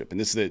of leadership. And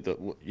this is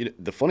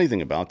the funny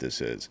thing about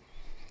this is,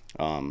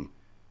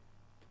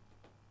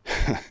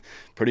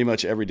 pretty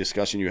much every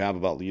discussion you have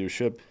about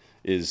leadership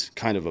is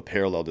kind of a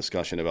parallel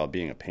discussion about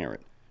being a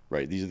parent,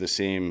 right? These are the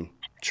same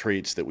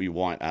traits that we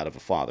want out of a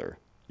father.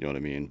 You know what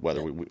I mean?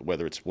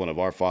 Whether it's one of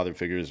our father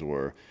figures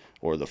or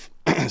the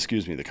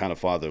excuse me, the kind of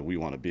father we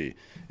want to be.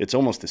 It's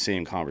almost the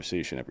same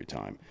conversation every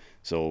time.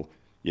 So,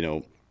 you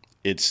know,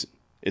 it's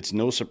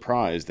no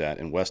surprise that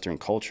in Western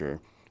culture,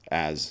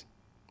 as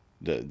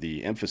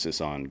the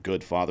emphasis on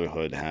good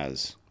fatherhood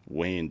has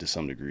waned to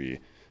some degree,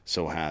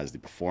 so has the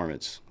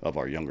performance of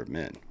our younger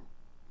men.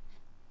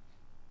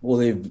 Well,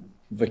 they've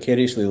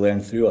vicariously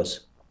learned through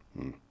us.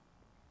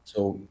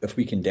 So if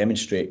we can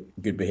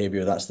demonstrate good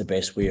behavior, that's the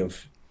best way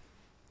of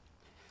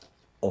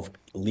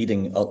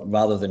leading,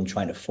 rather than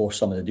trying to force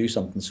someone to do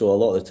something. So a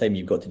lot of the time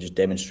you've got to just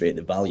demonstrate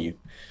the value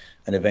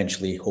and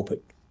eventually hope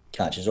it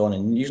catches on.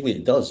 And usually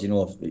it does. You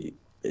know, if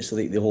it's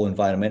like the whole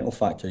environmental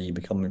factor. You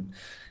become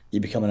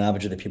an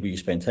average of the people you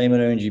spend time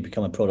around. You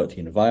become a product of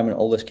your environment.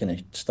 All this kind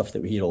of stuff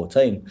that we hear all the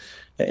time.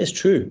 It is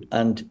true,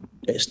 and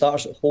it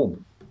starts at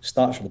home. It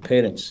starts with the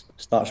parents.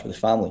 It starts with the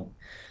family,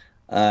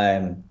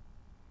 and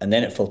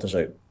then it filters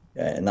out.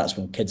 And that's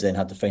when kids then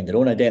have to find their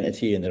own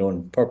identity and their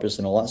own purpose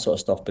and all that sort of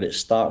stuff. But it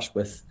starts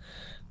with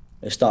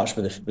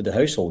the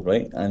household,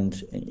 right?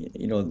 And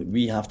you know,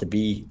 we have to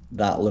be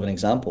that living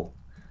example,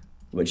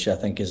 which I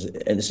think is,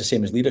 and it's the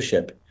same as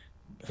leadership.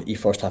 You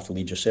first have to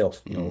lead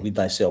yourself. You know, lead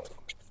thyself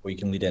first before you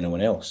can lead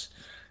anyone else.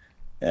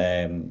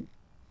 At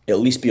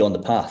least be on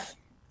the path.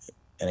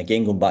 And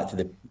again, going back to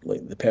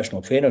the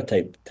personal trainer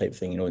type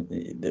thing, you know,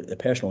 the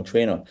personal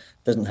trainer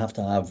doesn't have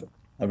to have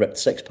a ripped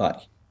six pack,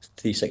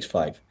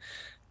 365.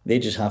 They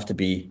just have to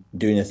be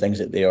doing the things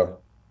that they are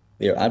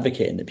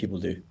advocating that people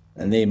do.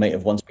 And they might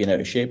have once been out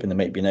of shape, and they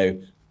might be now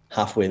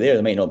halfway there.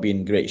 They might not be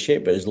in great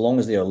shape, but as long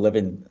as they are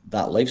living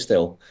that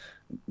lifestyle,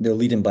 they're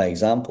leading by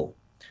example.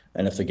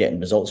 And if they're getting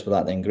results with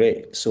that, then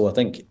great. So I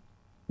think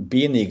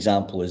being the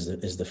example is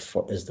the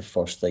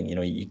first thing. You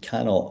know, you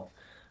cannot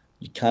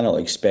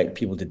expect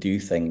people to do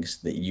things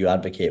that you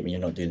advocate when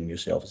you're not doing them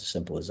yourself. It's as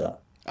simple as that.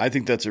 I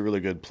think that's a really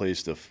good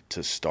place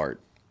to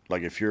start.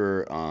 Like if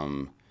you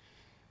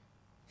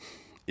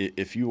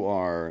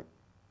are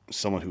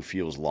someone who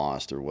feels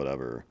lost or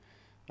whatever,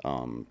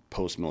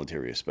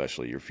 post-military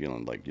especially, you're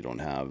feeling like you don't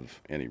have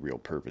any real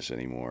purpose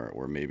anymore,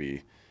 or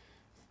maybe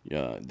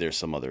there's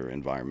some other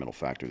environmental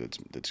factor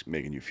that's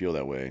making you feel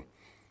that way.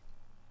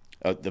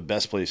 The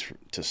best place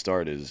to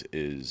start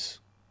is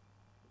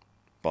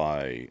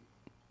by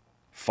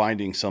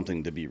finding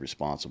something to be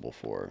responsible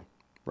for,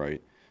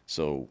 right?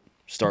 So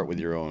start with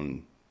your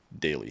own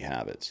daily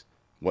habits.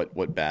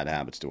 What bad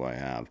habits do I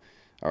have?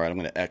 All right, I'm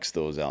going to X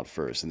those out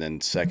first. And then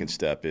second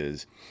step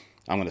is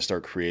I'm going to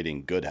start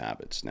creating good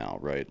habits now,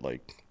 right?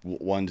 Like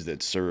ones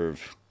that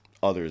serve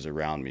others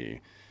around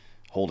me,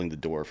 holding the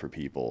door for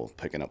people,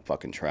 picking up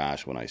fucking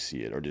trash when I see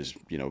it, or just,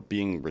 you know,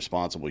 being a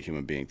responsible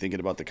human being, thinking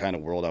about the kind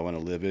of world I want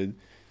to live in,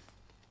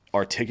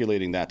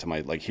 articulating that to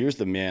like, here's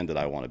the man that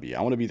I want to be.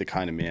 I want to be the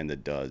kind of man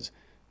that does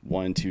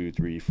 1, 2,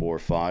 3, 4,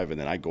 5, and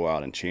then I go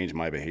out and change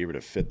my behavior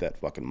to fit that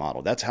fucking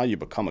model. That's how you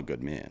become a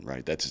good man,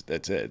 right? That's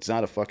it. It's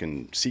not a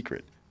fucking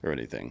secret or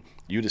anything.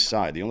 You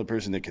decide. The only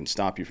person that can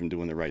stop you from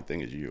doing the right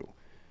thing is you.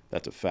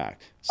 That's a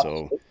fact.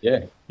 So,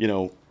 yeah, you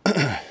know,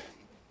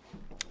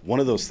 one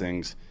of those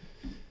things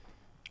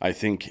I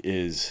think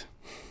is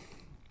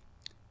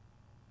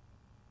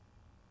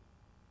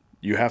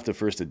you have to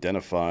first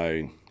identify,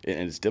 and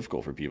it's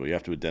difficult for people, you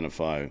have to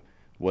identify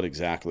what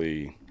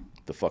exactly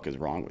the fuck is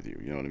wrong with you.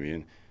 You know what I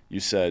mean? You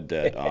said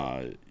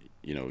that,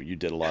 you know, you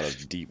did a lot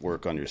of deep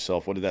work on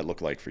yourself. What did that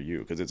look like for you?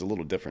 Because it's a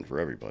little different for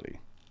everybody.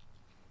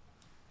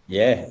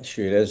 Yeah,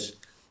 sure it is.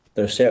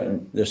 There's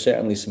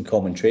certainly some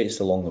common traits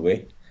along the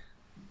way,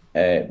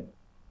 and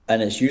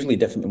it's usually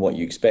different than what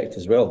you expect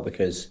as well,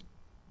 because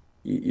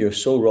you're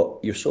so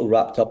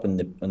wrapped up in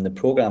the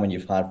programming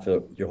you've had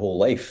for your whole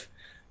life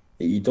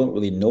that you don't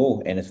really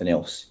know anything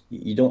else.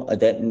 You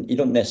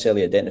don't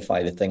necessarily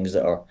identify the things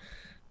that are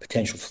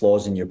potential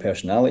flaws in your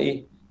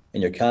personality,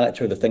 in your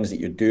character, the things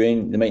that you're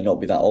doing. They might not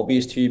be that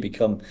obvious to you,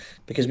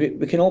 because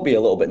we can all be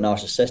a little bit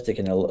narcissistic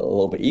and a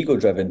little bit ego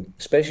driven,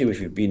 especially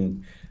if you've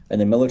been in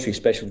the military,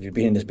 especially if you've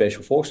been in the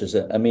special forces.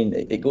 I mean,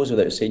 it goes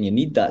without saying you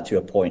need that to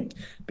a point,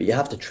 but you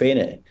have to train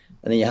it,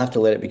 and then you have to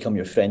let it become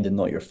your friend and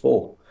not your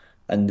foe.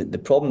 And the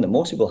problem that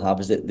most people have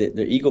is that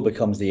their ego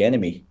becomes the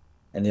enemy,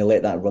 and they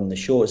let that run the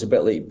show. It's a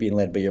bit like being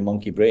led by your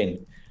monkey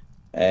brain.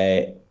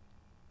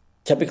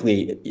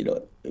 Typically, you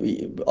know,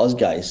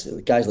 guys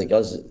like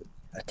us,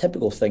 a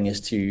typical thing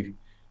is to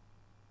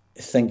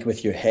think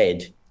with your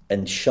head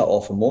and shut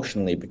off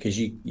emotionally, because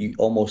you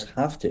almost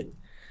have to.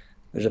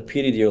 There's a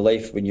period of your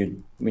life when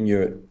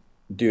you're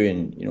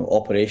doing, you know,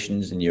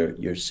 operations, and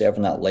you're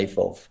serving that life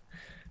of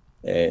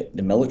the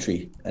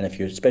military, and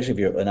especially if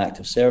you're in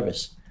active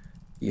service,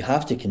 you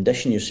have to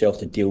condition yourself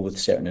to deal with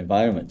certain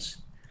environments.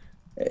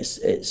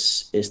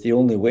 It's the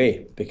only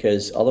way,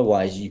 because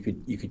otherwise you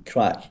could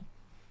crack.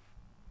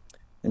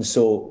 And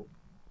so,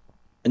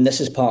 and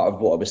this is part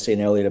of what I was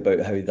saying earlier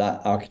about how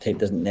that archetype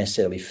doesn't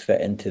necessarily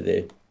fit into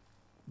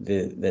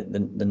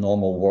the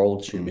normal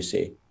world, should we Mm.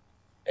 say?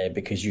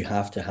 Because you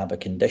have to have a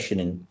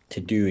conditioning to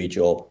do a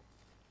job.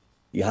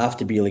 You have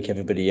to be like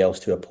everybody else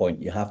to a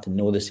point. You have to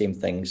know the same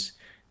things.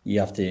 You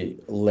have to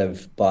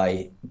live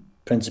by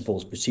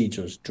principles,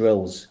 procedures,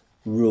 drills,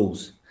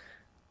 rules.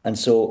 And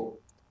so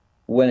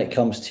when it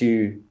comes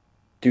to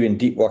doing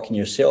deep work in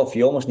yourself,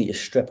 you almost need to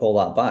strip all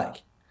that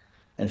back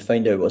and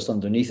find out what's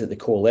underneath at the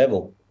core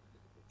level,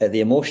 at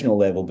the emotional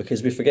level,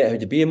 because we forget how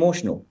to be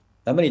emotional.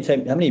 How many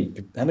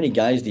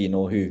guys do you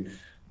know who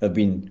have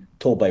been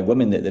told by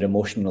women that they're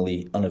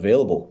emotionally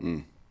unavailable?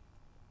 Mm.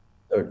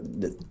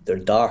 They're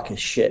dark as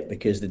shit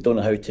because they don't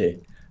know how to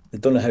they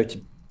don't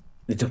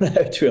know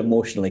how to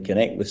emotionally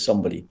connect with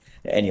somebody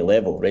at any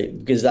level, right?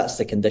 Because that's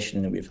the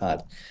conditioning that we've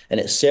had. And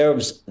it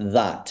serves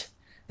that.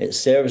 It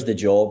serves the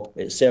job,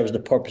 it serves the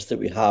purpose that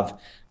we have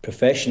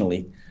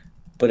professionally,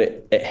 but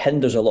it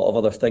hinders a lot of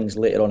other things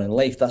later on in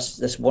life.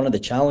 That's one of the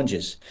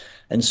challenges.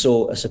 And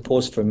so I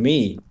suppose for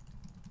me,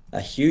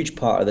 a huge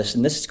part of this,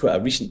 and this is quite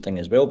a recent thing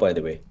as well, by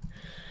the way,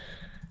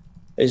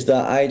 is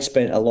that I'd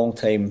spent a long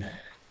time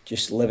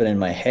just living in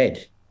my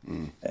head,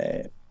 Mm.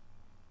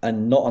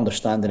 and not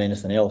understanding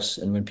anything else.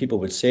 And when people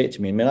would say it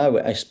to me, I mean,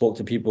 I spoke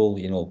to people,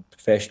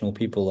 professional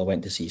people. I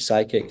went to see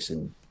psychics,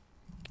 and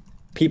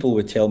people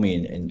would tell me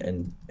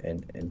in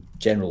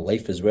general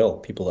life as well,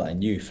 people that I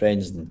knew,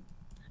 friends and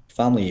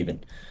family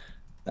even.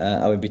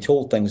 I would be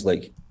told things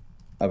like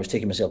I was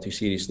taking myself too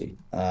seriously.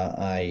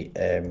 I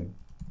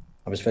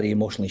was very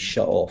emotionally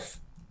shut off.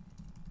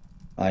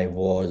 I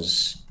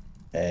was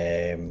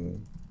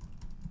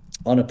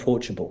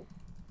unapproachable.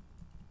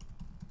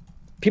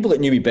 People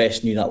that knew me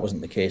best knew that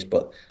wasn't the case,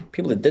 but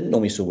people that didn't know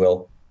me so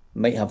well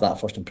might have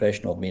that first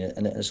impression of me,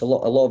 and it's a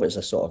lot of it's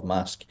a sort of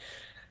mask,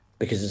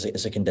 because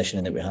it's a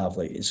conditioning that we have.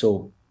 Like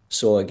so,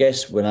 I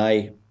guess when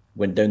I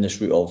went down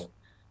this route of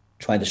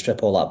trying to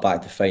strip all that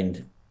back to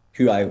find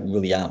who I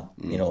really am,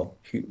 Mm.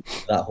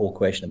 that whole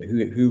question about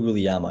who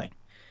really am I,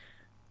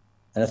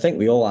 and I think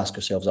we all ask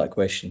ourselves that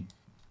question,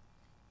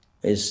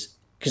 is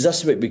because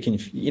that's what we can,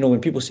 when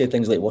people say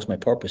things like, what's my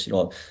purpose?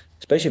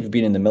 Especially if you've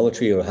been in the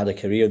military or had a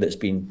career that's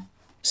been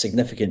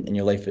significant in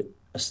your life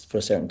for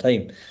a certain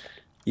time,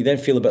 you then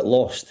feel a bit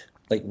lost,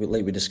 like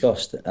we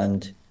discussed.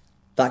 And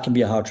that can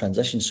be a hard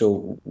transition.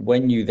 So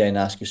when you then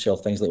ask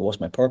yourself things like, what's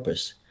my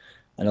purpose?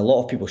 And a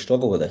lot of people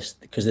struggle with this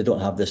because they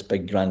don't have this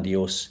big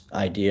grandiose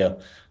idea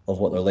of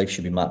what their life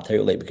should be mapped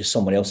out like, because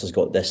someone else has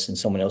got this and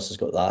someone else has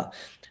got that.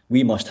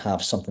 We must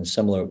have something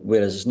similar,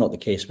 whereas it's not the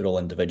case. We're all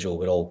individual.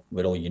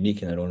 We're all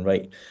unique in our own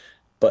right.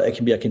 But it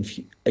can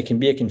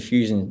be a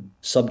confusing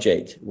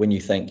subject when you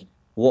think,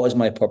 what is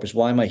my purpose?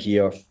 Why am I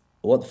here?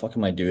 What the fuck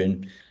am I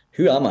doing?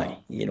 Who am I?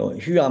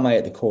 Who am I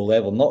at the core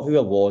level? Not who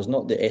I was,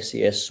 not the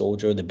SAS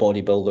soldier, the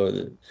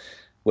bodybuilder,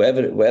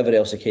 whatever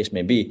else the case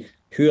may be.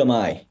 Who am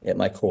I at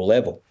my core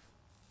level?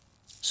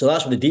 So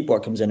that's where the deep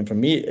work comes in. And for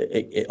me,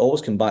 it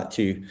always comes back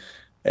to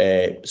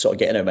sort of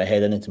getting out of my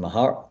head and into my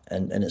heart.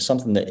 And it's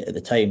something that at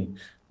the time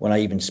when I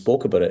even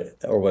spoke about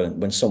it, or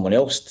when someone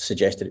else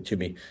suggested it to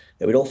me,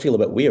 it would all feel a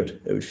bit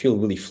weird. It would feel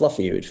really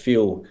fluffy. It would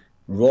feel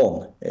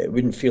wrong. It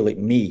wouldn't feel like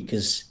me,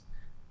 because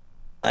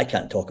I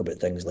can't talk about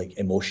things like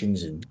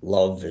emotions and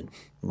love and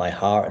my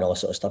heart and all that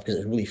sort of stuff, because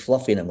it's really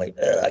fluffy, and I'm like,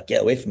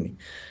 get away from me.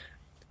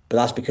 But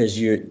that's because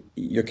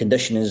your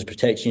conditioning is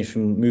protecting you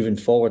from moving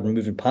forward and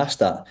moving past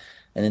that.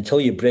 And until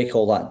you break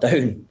all that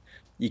down,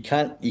 you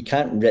can't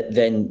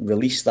then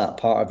release that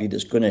part of you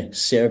that's going to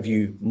serve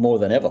you more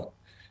than ever,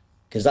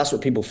 because that's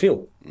what people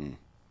feel. Mm.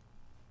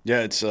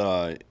 Yeah,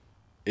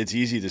 it's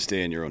easy to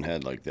stay in your own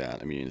head like that.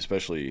 I mean,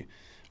 especially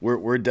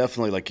we're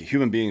definitely, like,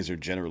 human beings are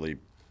generally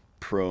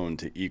prone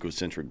to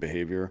egocentric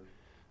behavior.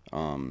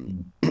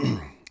 Um,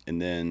 Mm.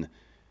 and then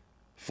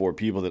for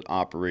people that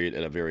operate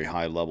at a very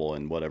high level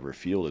in whatever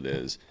field it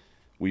is,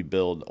 we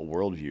build a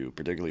worldview,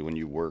 particularly when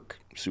you work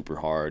super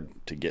hard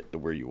to get to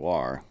where you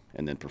are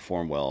and then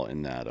perform well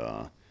in that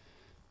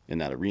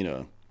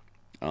arena.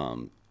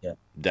 Um, Yeah.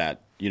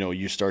 that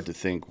you start to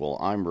think, well,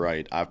 I'm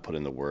right. I've put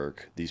in the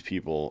work.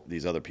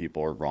 These other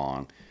people are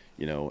wrong.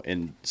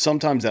 And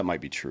sometimes that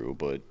might be true,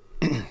 but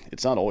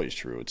it's not always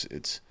true.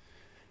 It's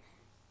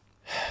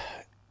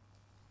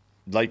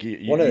like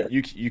One of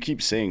you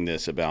keep saying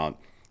this about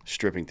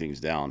stripping things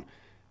down.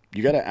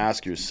 You got to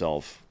ask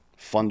yourself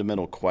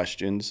fundamental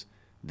questions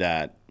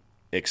that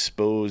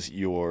expose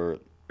your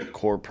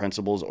core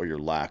principles or your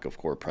lack of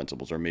core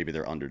principles, or maybe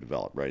they're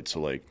underdeveloped, right?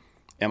 So, like,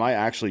 am I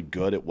actually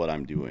good at what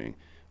I'm doing,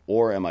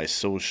 or am I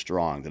so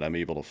strong that I'm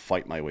able to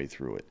fight my way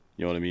through it?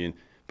 You know what I mean?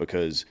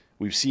 Because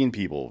we've seen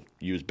people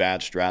use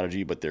bad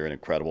strategy, but they're an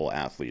incredible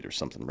athlete or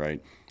something,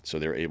 right? So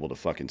they're able to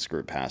fucking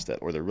skirt past that,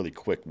 or they're really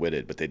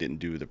quick-witted, but they didn't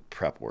do the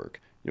prep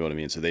work. You know what I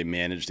mean? So they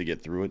managed to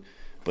get through it,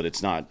 but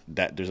it's not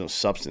that there's no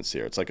substance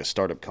there. It's like a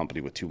startup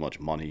company with too much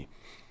money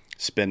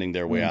spending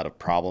their way Mm. out of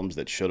problems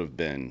that should have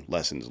been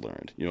lessons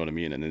learned. You know what I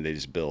mean? And then they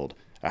just build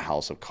a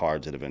house of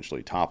cards that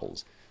eventually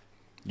topples.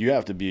 You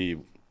have to be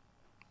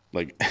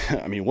like,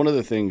 I mean, one of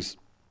the things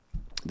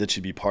that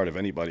should be part of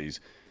anybody's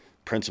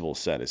principle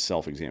set is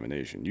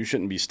self-examination. You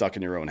shouldn't be stuck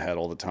in your own head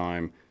all the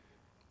time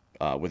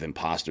with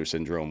imposter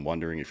syndrome,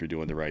 wondering if you're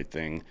doing the right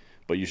thing.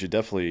 But you should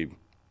definitely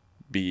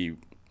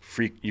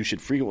you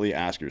should frequently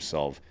ask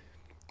yourself,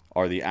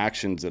 are the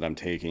actions that I'm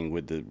taking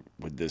with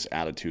this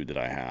attitude that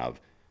I have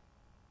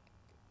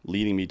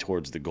leading me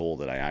towards the goal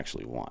that I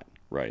actually want,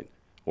 right?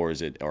 Or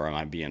am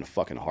I being a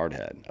fucking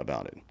hardhead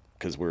about it?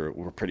 Because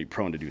we're pretty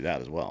prone to do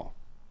that as well.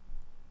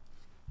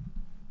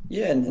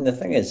 Yeah, and the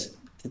thing is,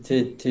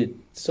 to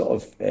sort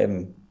of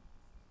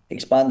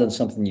expand on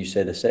something you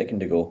said a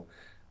second ago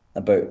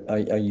about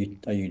are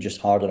you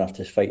just hard enough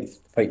to fight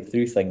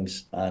through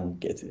things and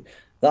get through?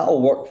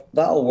 That'll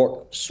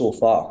work so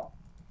far.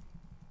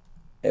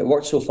 It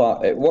worked so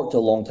far. It worked a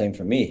long time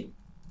for me.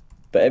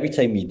 But every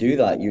time you do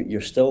that,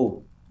 you're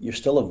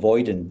still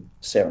avoiding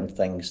certain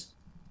things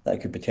that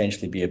could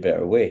potentially be a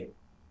better way.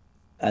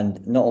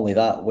 And not only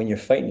that, when you're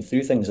fighting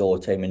through things all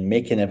the time and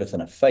making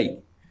everything a fight,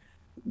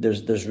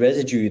 there's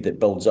residue that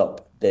builds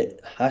up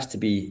that has to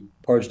be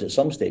purged at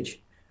some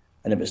stage.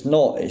 And if it's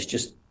not, it's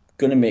just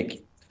going to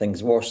make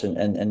things worse.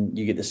 And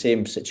you get the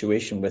same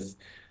situation with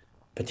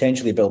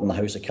potentially building a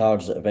house of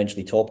cards that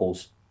eventually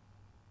topples.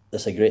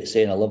 That's a great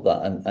saying. I love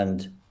that.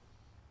 And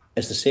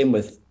it's the same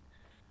with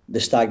the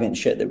stagnant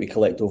shit that we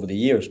collect over the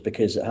years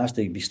because it has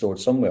to be stored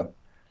somewhere.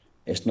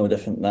 It's no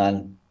different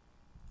than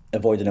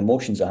avoiding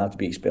emotions that have to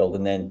be expelled.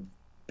 And then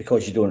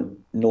because you don't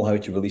know how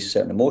to release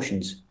certain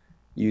emotions,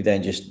 you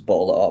then just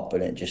bottle it up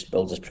and it just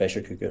builds this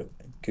pressure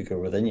cooker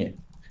within you.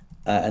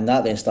 And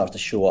that then starts to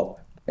show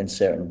up in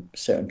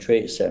certain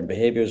traits, certain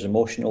behaviors,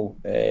 emotional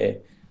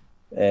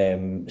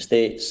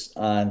states,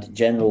 and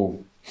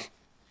general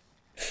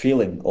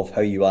feeling of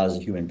how you are as a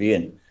human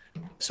being.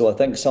 So I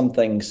think some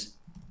things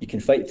you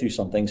can fight through,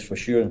 some things for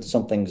sure, and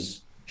some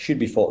things should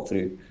be fought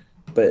through,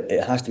 but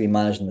it has to be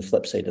managed on the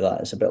flip side of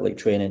that. It's a bit like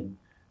training.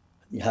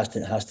 It has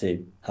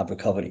to have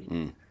recovery.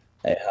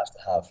 It has to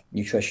have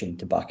nutrition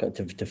to back up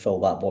to fill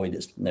that void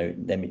that's now.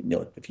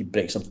 Then if you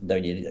break something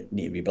down, you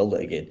need to rebuild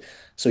it again.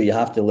 So you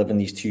have to live in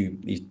these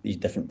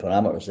different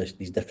parameters,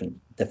 these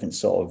different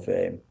sort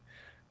of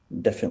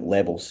different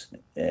levels,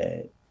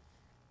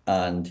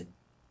 and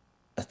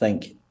I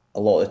think a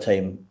lot of the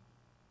time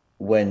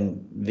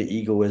when the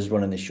ego is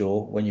running the show,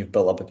 when you've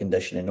built up a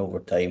conditioning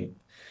over time,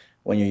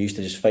 when you're used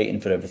to just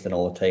fighting for everything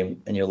all the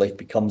time, and your life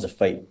becomes a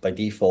fight by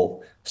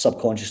default,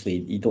 subconsciously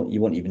you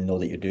won't even know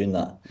that you're doing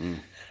that.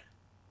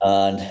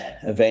 And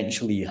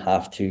eventually you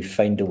have to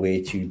find a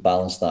way to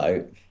balance that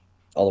out.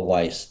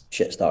 Otherwise,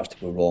 shit starts to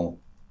go wrong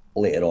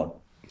later on.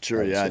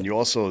 Sure, yeah. And you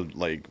also,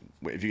 like,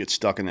 if you get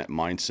stuck in that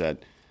mindset,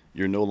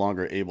 you're no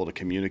longer able to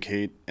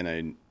communicate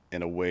in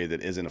a way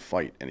that isn't a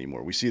fight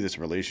anymore. We see this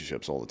in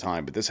relationships all the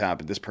time, but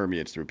this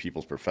permeates through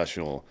people's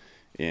professional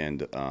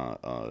and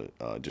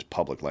just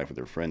public life with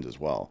their friends as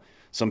well.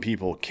 Some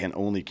people can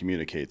only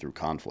communicate through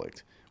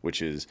conflict,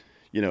 which is,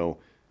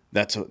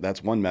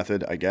 that's one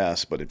method, I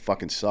guess, but it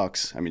fucking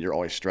sucks. I mean, you're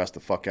always stressed the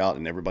fuck out,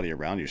 and everybody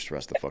around you is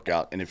stressed the fuck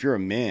out. And if you're a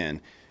man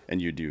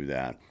and you do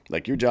that,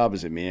 like, your job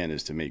as a man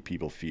is to make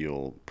people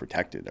feel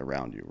protected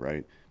around you,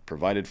 right?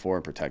 Provided for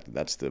and protected.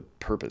 That's the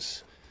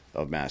purpose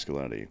of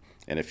masculinity.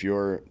 And if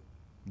you're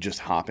just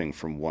hopping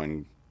from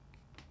one,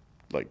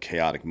 like,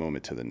 chaotic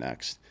moment to the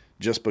next,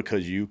 just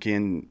because you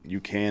can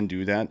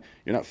do that,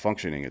 you're not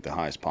functioning at the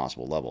highest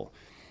possible level.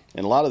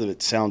 And a lot of it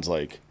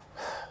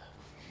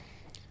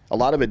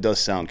does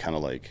sound kind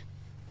of like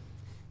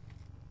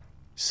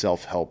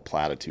self-help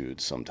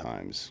platitudes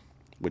sometimes,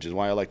 which is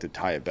why I like to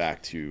tie it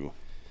back to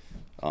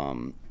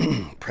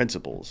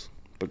principles,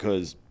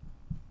 because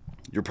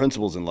your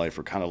principles in life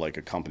are kind of like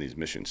a company's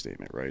mission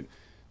statement, right?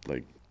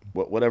 Like,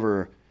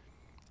 whatever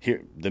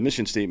here, the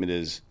mission statement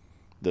is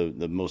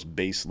the most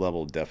base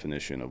level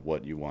definition of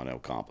what you want to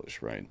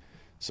accomplish, right?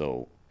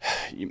 So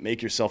you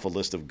make yourself a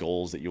list of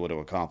goals that you want to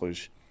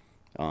accomplish,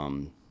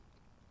 and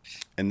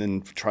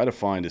then try to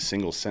find a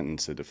single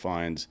sentence that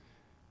defines,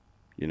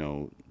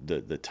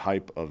 the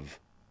type of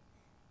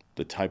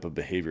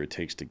behavior it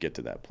takes to get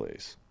to that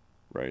place,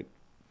 right?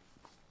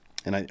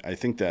 And I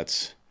think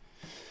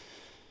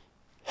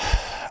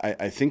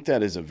I think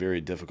that is a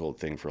very difficult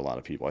thing for a lot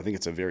of people. I think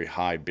it's a very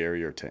high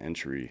barrier to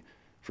entry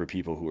for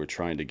people who are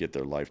trying to get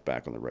their life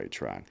back on the right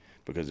track,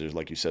 because there's,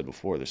 like you said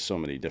before, there's so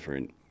many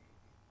different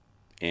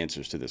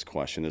answers to this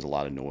question. There's a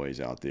lot of noise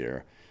out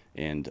there,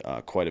 and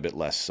quite a bit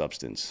less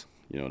substance.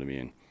 You know what I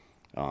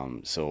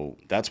mean? So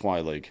that's why,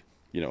 like,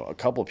 a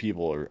couple of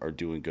people are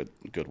doing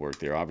good work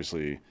there.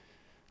 Obviously,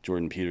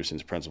 Jordan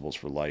Peterson's Principles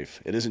for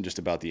Life. It isn't just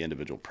about the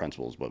individual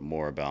principles, but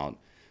more about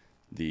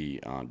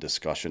the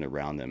discussion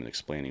around them and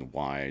explaining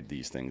why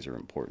these things are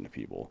important to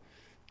people.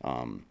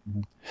 And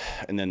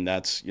then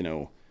that's,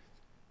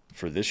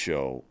 for this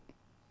show,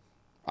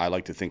 I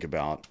like to think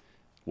about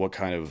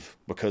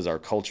because our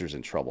culture's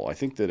in trouble. I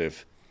think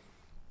that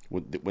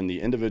when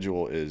the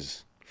individual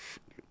is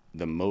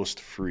the most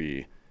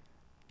free,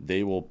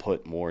 they will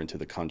put more into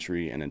the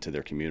country and into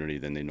their community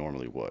than they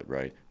normally would,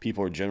 right?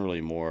 People are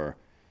generally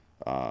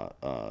uh,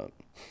 uh,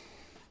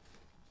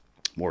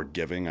 more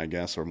giving, I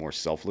guess, or more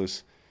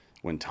selfless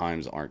when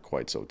times aren't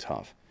quite so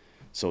tough.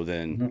 So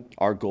then Mhm.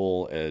 our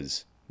goal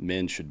as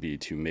men should be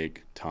to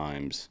make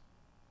times,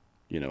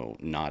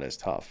 not as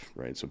tough,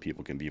 right? So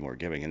people can be more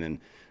giving. And then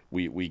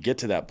we get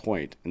to that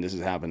point, and this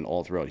has happened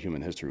all throughout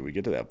human history. We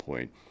get to that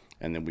point,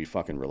 and then we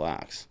fucking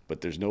relax.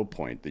 But there's no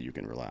point that you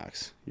can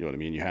relax. You know what I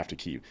mean? You have to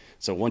keep.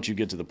 So once you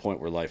get to the point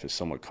where life is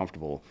somewhat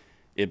comfortable,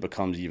 it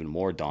becomes even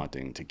more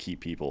daunting to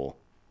keep people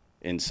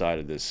inside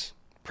of this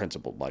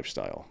principled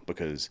lifestyle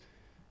because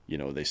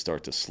they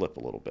start to slip a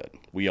little bit.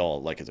 We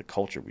all, like as a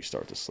culture, we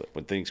start to slip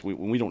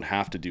when we don't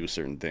have to do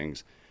certain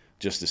things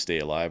just to stay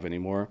alive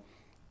anymore.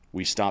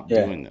 We stop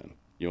Yeah. doing them.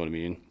 You know what I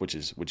mean?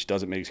 Which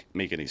doesn't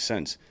make any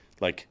sense.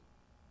 Like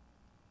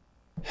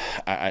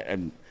I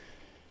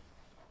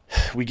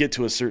we get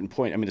to a certain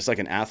point. I mean, it's like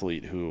an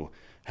athlete who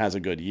has a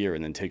good year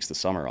and then takes the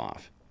summer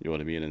off. You know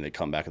what I mean? And they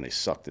come back and they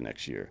suck the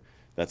next year.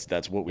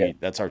 Yeah.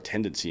 That's our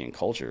tendency in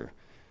culture.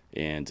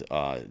 And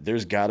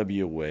there's got to be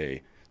a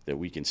way that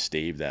we can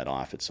stave that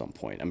off at some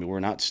point. I mean, we're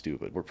not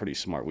stupid. We're pretty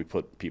smart. We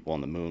put people on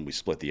the moon. We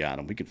split the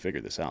atom. We could figure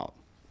this out.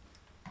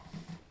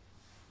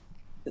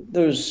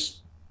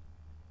 There's,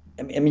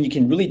 I mean, you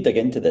can really dig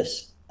into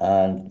this,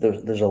 and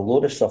there's a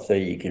load of stuff there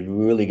you could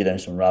really get down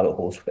some rabbit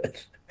holes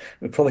with.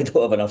 We probably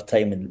don't have enough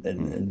time Mm.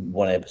 in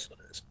one episode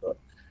of this, but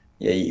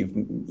yeah,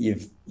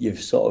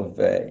 you've sort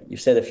of you've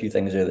said a few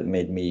things there that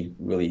made me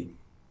really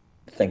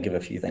think of a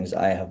few things that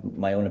I have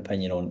my own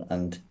opinion on.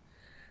 And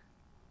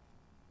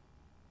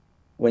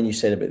when you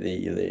said about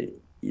the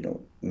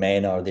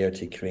men are there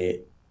to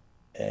create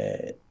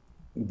uh,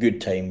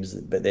 good times,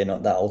 but then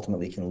that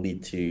ultimately can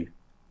lead to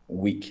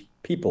weak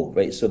people,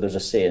 right? So there's a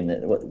saying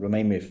that what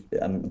remind me of,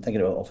 I'm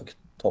thinking about it off the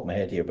top of my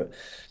head here, but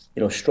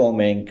strong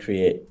men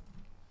create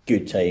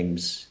good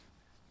times,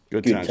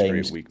 Good good times create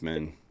times, weak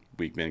men.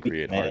 Weak men weak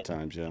create men, hard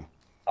times. Yeah.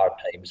 hard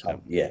times Yep.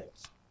 have, yeah.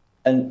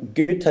 And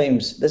good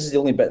times, this is the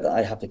only bit that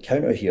I have to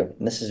counter here.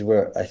 And this is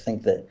where I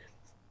think that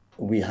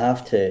we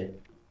have to,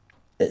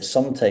 that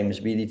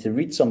sometimes we need to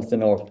read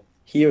something or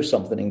hear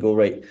something and go,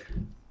 right,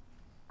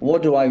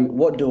 what do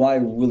I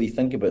really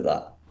think about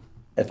that?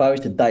 If I was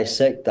to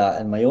dissect that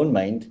in my own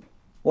mind,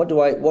 what do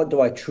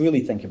I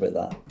truly think about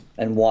that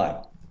and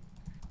why?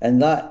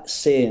 And that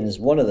saying is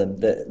one of them,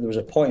 that there was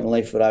a point in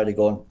life where I would have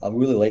gone, I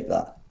really like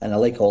that and I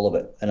like all of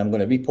it. And I'm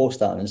going to repost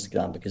that on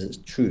Instagram because it's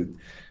true.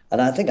 And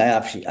I think I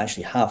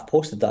actually have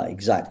posted that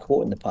exact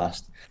quote in the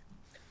past.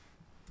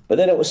 But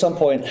then at some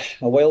point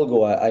a while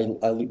ago, I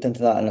looked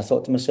into that and I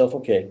thought to myself,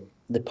 okay,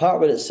 the part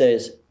where it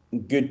says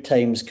good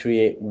times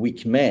create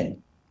weak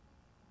men,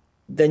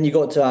 then you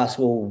got to ask,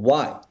 well,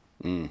 why?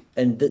 Mm.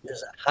 And does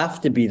it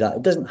have to be that?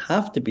 It doesn't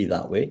have to be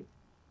that way.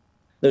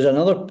 There's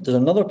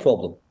another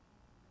problem.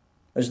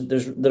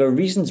 There are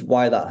reasons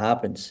why that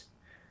happens.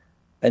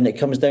 And it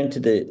comes down to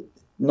the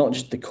not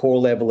just the core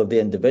level of the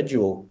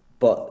individual,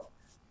 but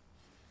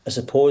I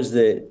suppose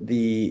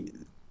the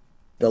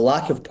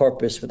lack of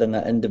purpose within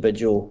that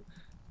individual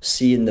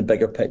seeing the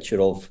bigger picture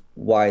of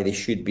why they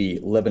should be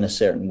living a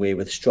certain way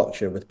with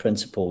structure, with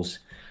principles,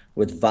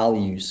 with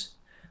values.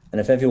 And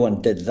if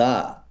everyone did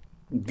that,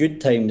 good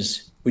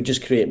times would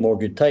just create more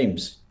good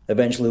times,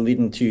 eventually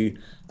leading to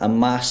a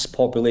mass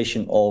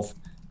population of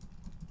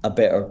a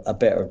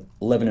better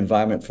living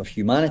environment for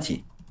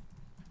humanity.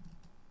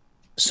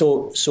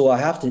 So I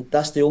have to,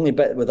 that's the only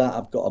bit with that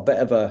I've got a bit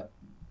of a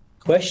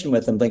question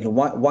with. I'm thinking,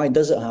 why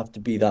does it have to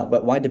be that?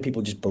 But why do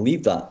people just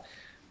believe that?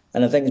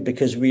 And I think it's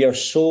because we are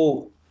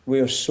so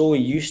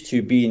used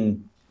to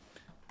being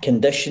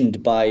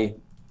conditioned by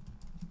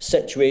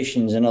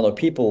situations and other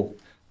people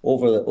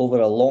over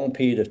a long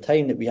period of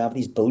time that we have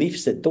these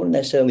beliefs that don't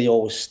necessarily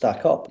always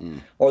stack up,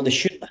 Mm. or they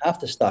shouldn't have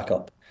to stack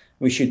up.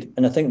 We should,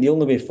 and I think the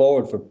only way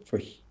forward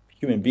for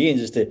human beings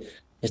is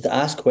to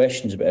ask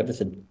questions about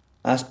everything,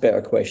 ask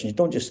better questions.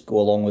 Don't just go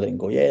along with it and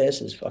go, yeah,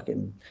 this is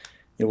fucking,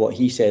 what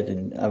he said,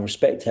 and I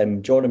respect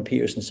him. Jordan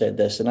Peterson said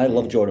this, and I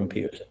love Mm. Jordan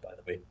Peterson, by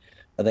the way.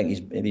 I think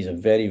he's a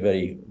very,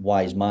 very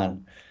wise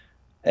man.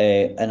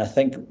 And I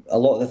think a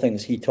lot of the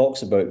things he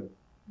talks about,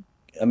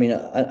 I mean,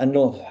 I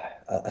know,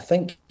 I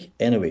think,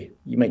 anyway,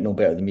 you might know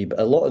better than me, but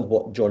a lot of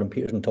what Jordan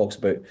Peterson talks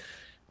about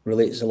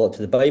relates a lot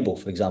to the Bible,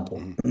 for example.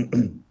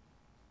 Mm.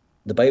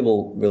 The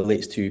Bible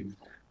relates to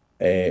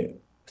uh,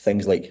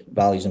 things like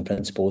values and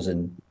principles,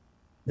 and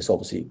it's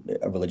obviously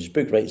a religious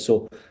book, right?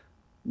 So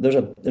there's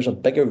a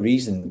bigger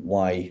reason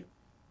why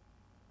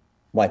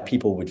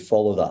people would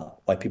follow that,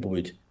 why people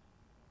would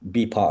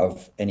be part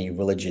of any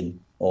religion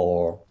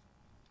or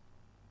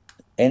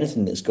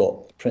anything that's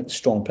got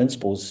strong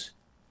principles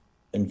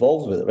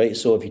involved with it, right?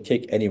 So if you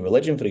take any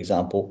religion, for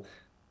example,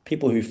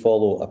 people who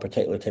follow a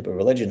particular type of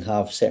religion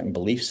have certain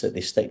beliefs that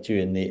they stick to,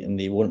 and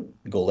they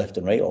won't go left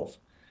and right of.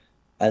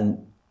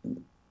 And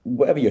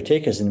whatever your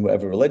take is in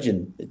whatever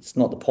religion, it's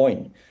not the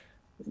point.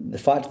 The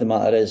fact of the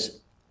matter is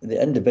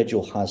the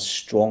individual has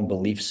strong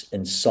beliefs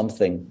in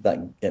something that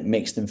it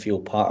makes them feel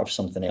part of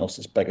something else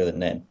that's bigger than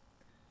them.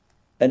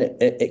 and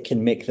it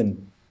can make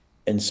them,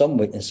 in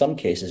some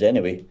cases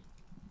anyway,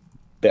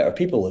 better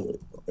people,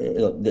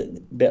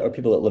 better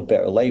people that live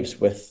better lives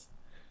with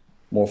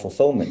more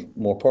fulfillment,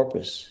 more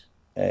purpose,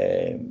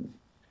 um,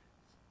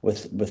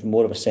 with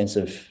more of a sense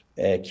of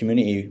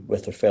community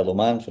with their fellow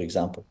man, for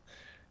example.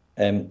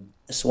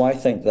 So I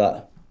think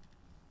that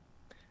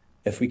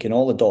if we can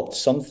all adopt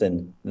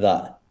something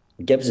that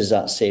gives us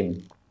that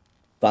same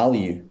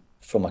value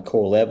from a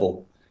core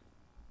level,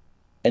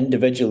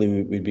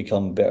 individually we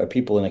become better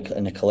people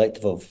in a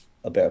collective of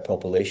a better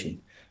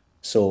population.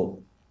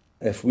 So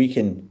if we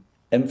can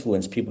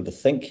influence people to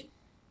think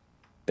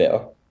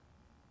better,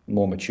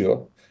 more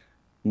mature,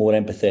 more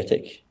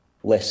empathetic,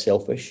 less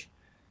selfish,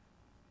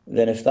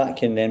 then if that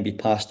can then be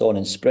passed on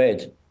and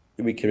spread,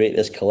 we create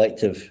this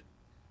collective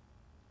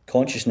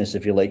consciousness,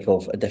 if you like,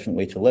 of a different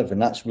way to live.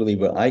 And that's really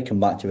what I come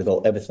back to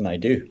with everything I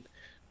do.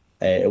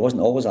 It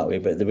wasn't always that way,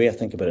 but the way I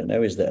think about it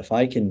now is that if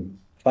I can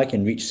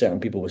reach certain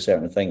people with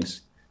certain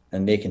things,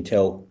 and they can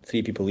tell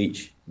three people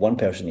each, one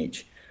person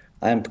each,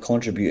 I am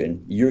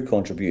contributing, you're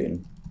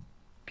contributing,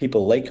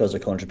 people like us are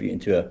contributing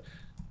to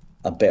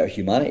a better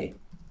humanity.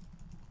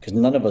 Because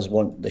none of us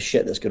want the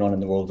shit that's going on in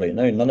the world right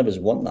now. None of us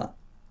want that.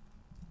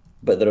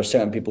 But there are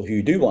certain people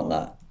who do want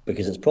that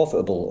because it's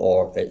profitable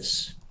or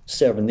it's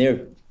serving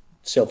their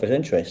selfish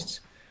interests.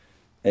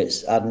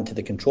 It's adding to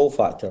the control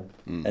factor.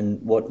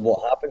 And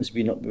what happens,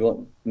 we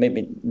want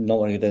maybe not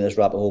want to go down this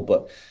rabbit hole,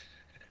 but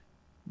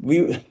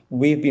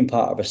we've been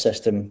part of a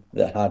system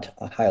that had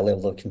a high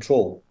level of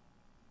control.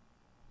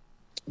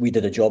 We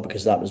did a job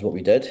because that was what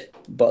we did.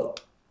 But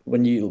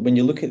when you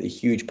look at the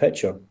huge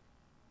picture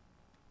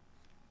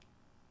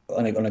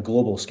on a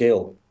global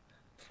scale,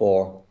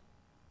 for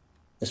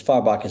as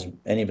far back as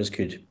any of us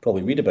could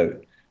probably read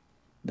about,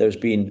 there's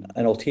been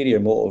an ulterior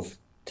motive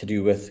to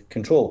do with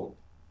control.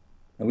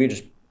 And we're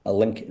just a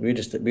link, we're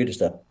just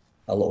a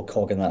little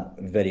cog in that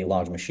very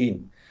large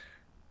machine.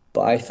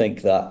 But I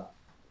think that,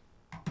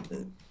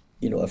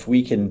 if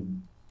we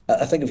can,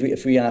 I think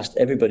if we asked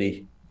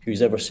everybody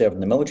who's ever served in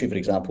the military, for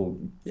example,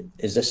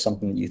 is this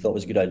something that you thought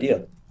was a good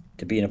idea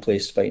to be in a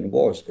place fighting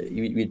wars?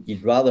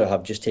 You'd rather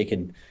have just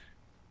taken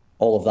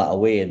all of that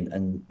away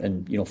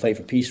and fight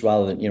for peace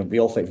rather than, we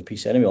all fight for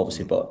peace anyway,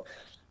 obviously, but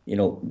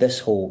this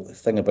whole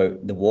thing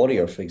about the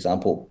warrior, for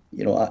example,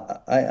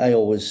 I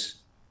always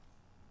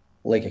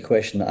like a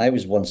question that I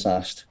was once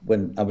asked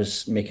when I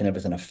was making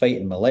everything a fight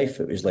in my life.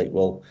 It was like,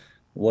 well,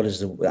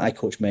 I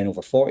coach men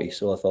over 40.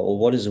 So I thought, well,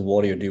 what does the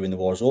warrior do when the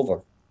war's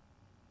over?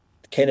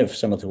 Kind of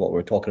similar to what we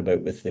were talking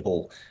about with the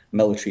whole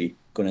military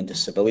going into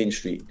civilian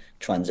street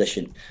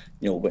transition.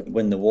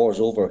 When the war's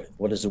over,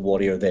 what does the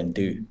warrior then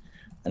do?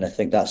 And I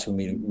think that's when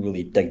we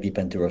really dig deep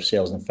into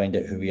ourselves and find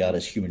out who we are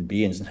as human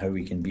beings and how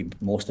we can be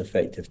most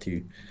effective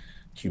to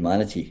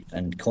humanity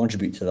and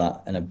contribute to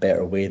that in a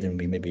better way than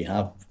we maybe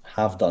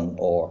have done,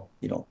 or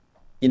you know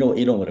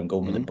where I'm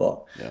going with it,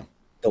 but Yeah.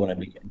 don't want to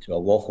make it into a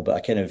waffle. But I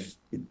kind of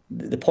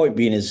the point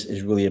being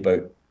is really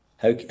about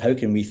how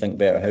can we think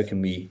better? How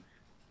can we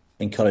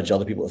encourage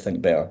other people to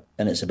think better?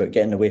 And it's about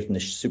getting away from the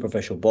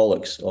superficial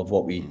bollocks of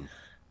what we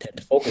tend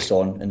to focus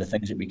on and the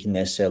things that we can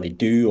necessarily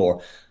do,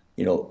 or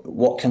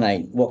what can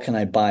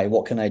I buy,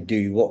 what can I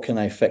do, what can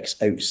I fix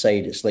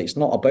outside. It's like, it's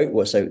not about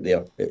what's out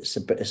there.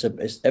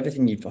 It's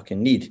everything you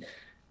fucking need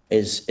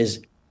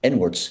is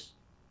inwards.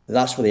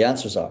 That's where the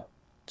answers are.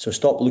 So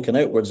stop looking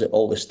outwards at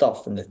all the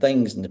stuff and the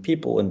things and the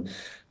people and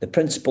the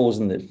principles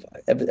and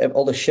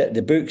all the shit,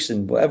 the books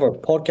and whatever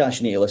podcast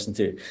you need to listen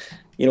to.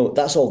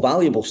 That's all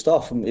valuable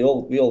stuff, and we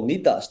all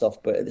need that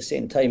stuff. But at the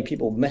same time,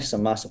 people miss a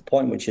massive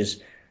point, which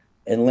is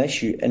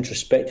unless you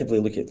introspectively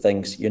look at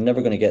things, you're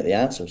never going to get the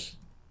answers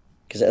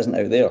because it isn't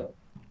out there.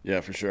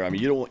 Yeah, for sure. I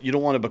mean, you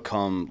don't want to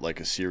become like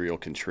a serial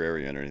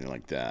contrarian or anything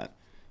like that,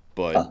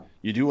 but Ah,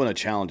 you do want to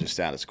challenge the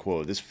status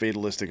quo. This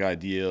fatalistic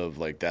idea of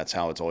like that's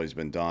how it's always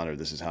been done or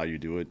this is how you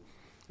do it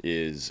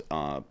is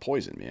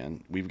poison,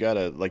 man. We've got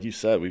to, like you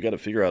said, we've got to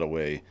figure out a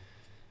way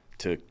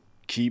to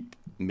keep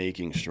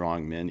making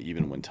strong men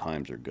even when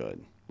times are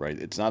good, right?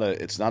 It's not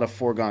a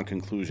foregone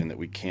conclusion that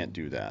we can't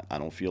do that. I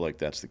don't feel like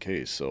that's the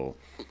case. So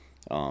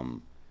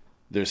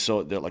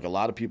there like a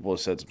lot of people have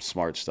said some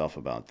smart stuff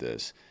about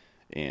this,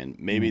 and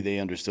maybe they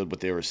understood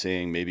what they were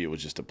saying. Maybe it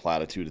was just a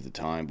platitude at the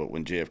time. But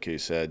when JFK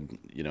said,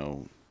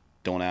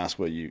 don't ask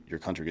what your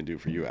country can do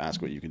for you,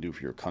 ask what you can do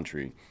for your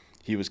country,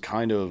 he was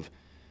kind of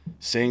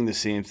saying the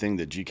same thing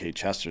that G.K.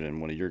 Chesterton,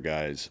 one of your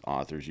guys'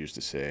 authors, used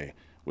to say,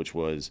 which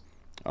was,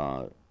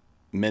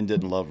 men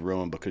didn't love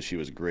Rome because she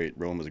was great.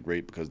 Rome was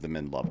great because the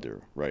men loved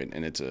her, right?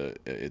 And it's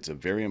a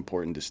very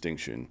important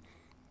distinction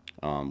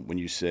when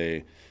you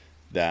say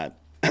that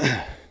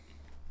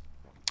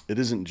it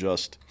isn't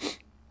just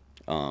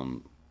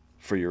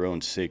for your own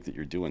sake that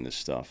you're doing this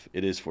stuff.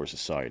 It is for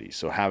society.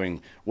 So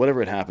having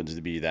whatever it happens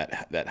to be,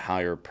 that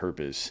higher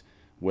purpose,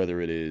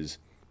 whether it is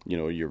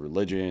your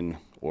religion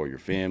or your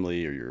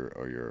family or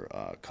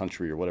your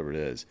country or whatever it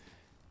is,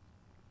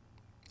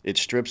 it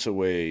strips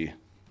away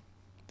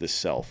the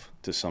self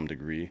to some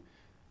degree,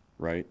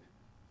 right?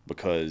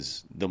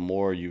 Because the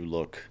more you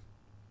look,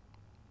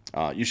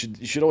 You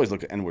should always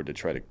look inward to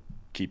try to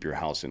keep your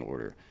house in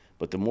order.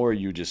 But the more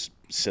you just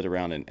sit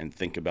around and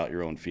think about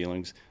your own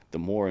feelings, the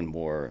more and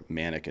more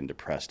manic and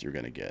depressed you're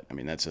going to get. I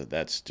mean,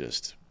 that's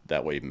just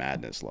that way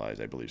madness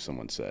lies, I believe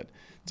someone said.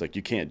 It's like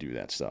you can't do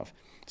that stuff.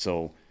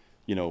 So,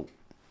 you know,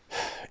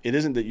 it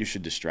isn't that you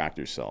should distract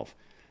yourself,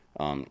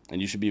 and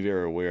you should be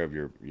very aware of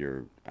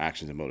your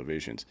actions and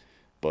motivations.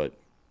 But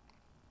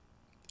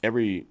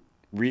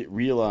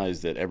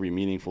realize that every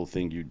meaningful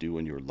thing you do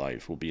in your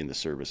life will be in the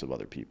service of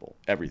other people.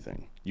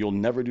 Everything. You'll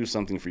never do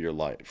something for your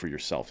life, for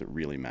yourself, that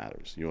really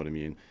matters. You know what I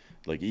mean?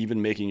 Like,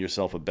 even making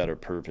yourself a better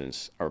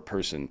purpose or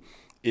person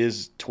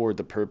is toward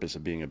the purpose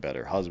of being a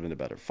better husband, a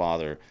better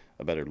father,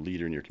 a better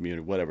leader in your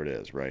community, whatever it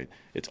is, right?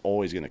 It's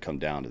always going to come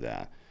down to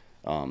that.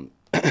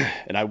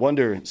 And I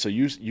wonder, so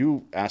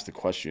you asked the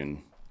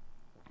question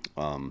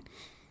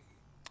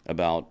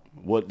about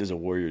what does a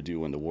warrior do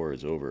when the war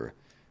is over?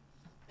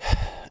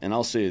 And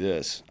I'll say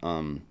this,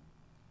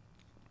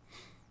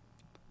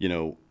 you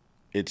know,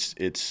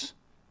 it's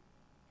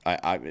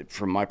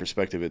from my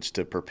perspective, it's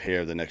to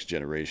prepare the next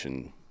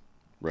generation,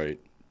 right?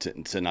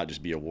 To not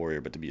just be a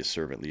warrior, but to be a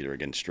servant leader.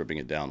 Again, stripping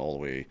it down all the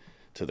way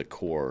to the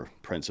core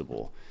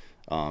principle,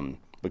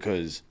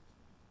 because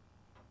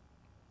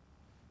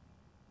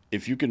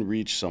if you can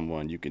reach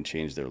someone, you can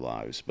change their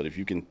lives. But if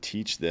you can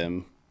teach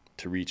them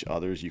to reach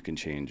others, you can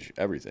change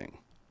everything.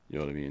 You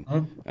know what I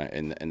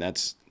mean? And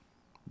that's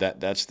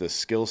the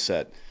skill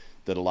set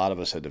that a lot of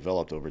us had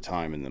developed over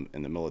time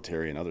in the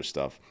military and other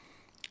stuff,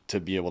 to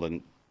be able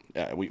to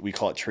we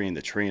call it train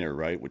the trainer,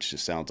 right? Which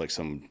just sounds like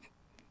some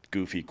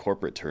goofy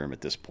corporate term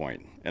at this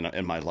point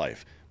in my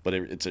life, but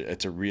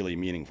it's a really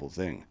meaningful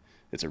thing.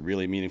 It's a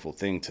really meaningful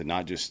thing to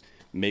not just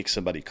make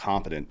somebody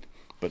competent,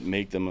 but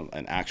make them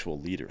an actual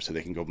leader so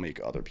they can go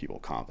make other people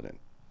competent.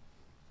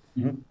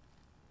 Mm-hmm.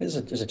 There's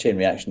a chain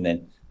reaction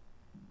then,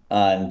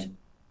 and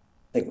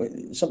like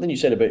something you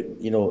said about,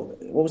 you know,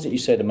 what was it you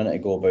said a minute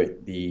ago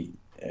about the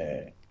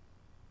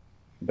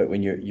about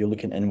when you're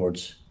looking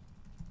inwards,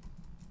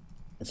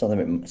 and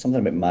something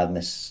about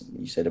madness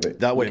you said about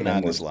That way looking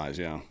madness inwards. lies,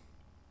 yeah.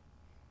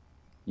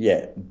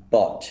 Yeah,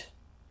 but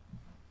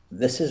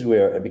this is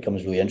where it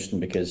becomes really interesting,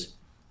 because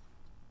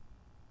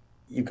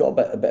you've got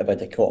a bit of a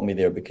dichotomy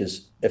there,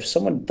 because if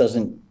someone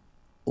doesn't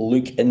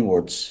look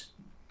inwards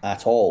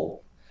at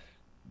all,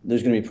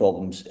 there's going to be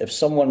problems. If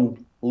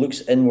someone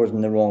looks inward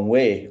in the wrong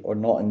way, or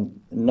not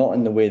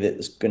in the way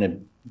that's going to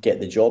get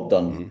the job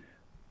done, Mm-hmm.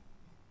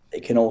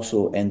 it can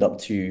also end up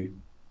to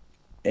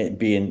it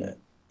being,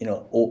 you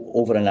know,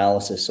 over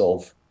analysis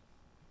of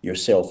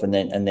yourself, and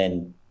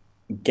then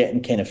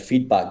getting kind of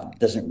feedback that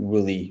doesn't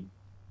really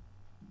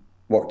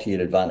work to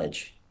your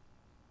advantage.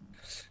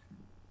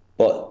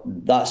 But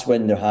that's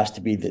when there has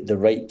to be the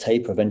right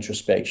type of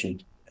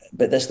introspection.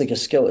 But that's like a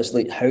skill. It's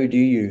like, how do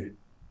you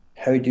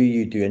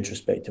do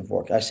introspective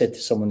work? I said to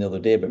someone the other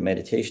day about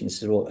meditation, they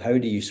said, well, how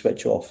do you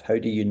switch off? How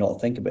do you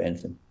not think about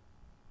anything?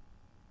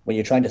 When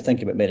you're trying to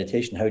think about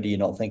meditation, how do you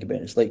not think about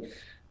it? It's like,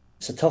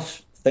 it's a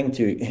tough thing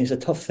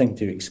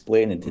to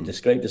explain and to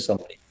describe to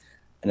somebody.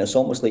 And it's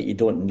almost like you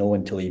don't know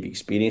until you've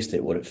experienced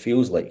it what it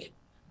feels like.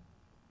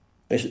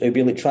 It'd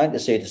be like trying to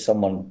say to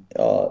someone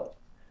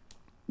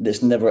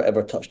that's never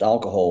ever touched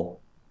alcohol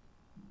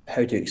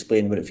how to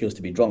explain what it feels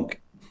to be drunk.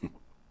 And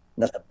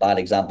that's a bad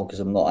example, because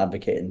I'm not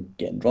advocating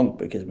getting drunk,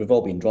 because we've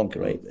all been drunk,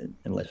 right?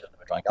 Unless we've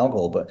never drank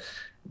alcohol. But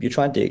if you're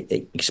trying to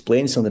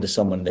explain something to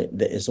someone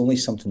that is only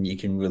something you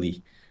can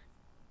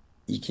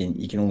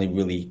only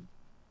really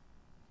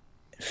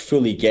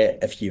fully get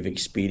if you've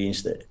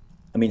experienced it.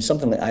 I mean,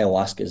 something like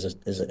ayahuasca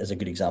is a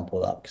good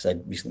example of that, because I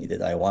recently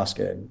did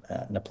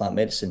ayahuasca in a plant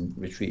medicine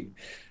retreat.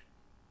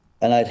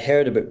 And I'd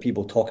heard about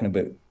people talking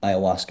about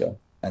ayahuasca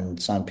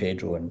and San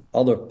Pedro and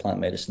other plant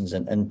medicines,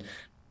 and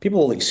people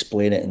will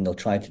explain it, and they'll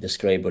try to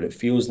describe what it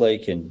feels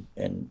like, and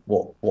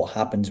what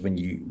happens when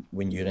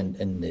you're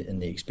in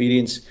the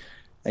experience.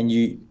 And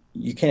you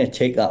kind of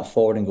take that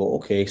forward and go,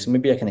 okay, so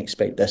maybe I can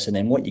expect this, and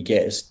then what you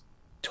get is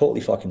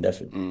totally fucking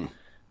different.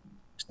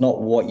 It's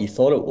not what you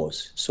thought it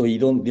was. So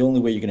the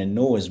only way you're going to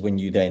know is when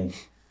you then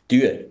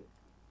do it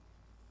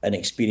and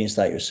experience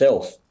that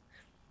yourself.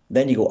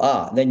 Then you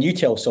go, then you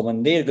tell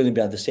someone, they're going to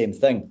be the same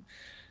thing.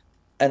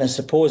 And I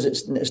suppose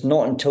it's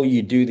not until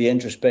you do the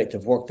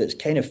introspective work that's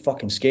kind of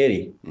fucking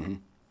scary. Mm-hmm.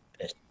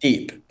 It's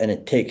deep, and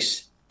it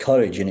takes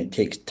courage, and it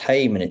takes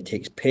time, and it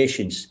takes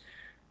patience.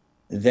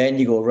 Then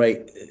you go,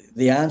 right,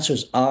 the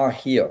answers are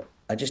here.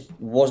 I just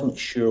wasn't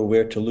sure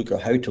where to look or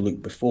how to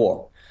look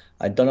before.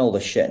 I'd done all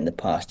this shit in the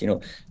past, you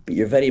know, but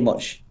you're very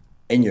much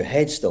in your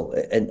head still.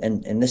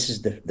 And this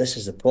is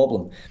the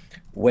problem.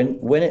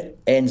 When it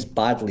ends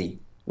badly,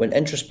 when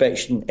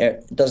introspection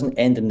doesn't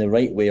end in the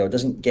right way, or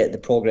doesn't get the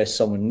progress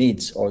someone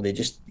needs, or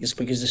it's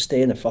because they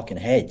stay in their fucking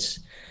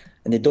heads,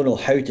 and they don't know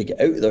how to get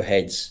out of their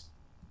heads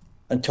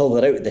until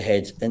they're out of the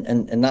heads.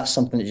 And that's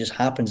something that just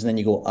happens. And then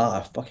you go,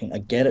 I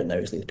get it now.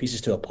 It's like the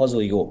pieces to a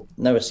puzzle. You go,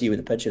 now I see what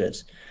the picture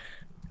is.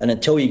 And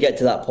until you get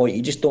to that point,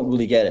 you just don't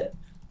really get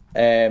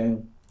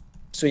it.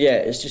 So yeah,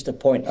 it's just a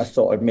point I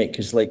thought I'd make,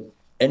 because like,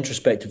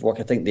 introspective work,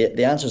 I think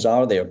the answers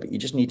are there, but you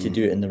just need to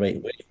do it in the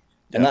right way.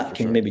 And Yeah, that for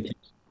can sure. maybe take,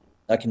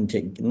 that can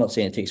take, I'm not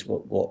saying it takes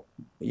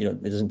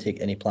it doesn't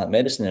take any plant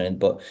medicine in it,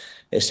 but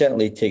it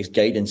certainly takes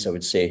guidance, I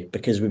would say,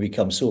 because we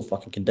become so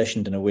fucking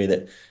conditioned in a way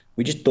that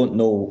we just don't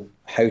know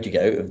how to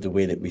get out of the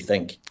way that we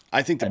think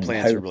I think the and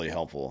plants how. are really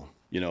helpful.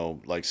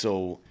 Like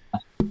so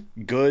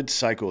good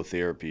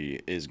psychotherapy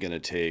is going to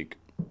take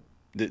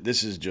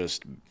this is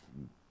just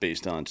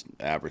based on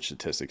average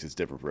statistics. It's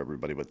different for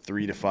everybody, but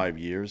 3 to 5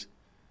 years,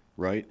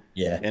 right?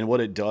 Yeah. And what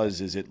it does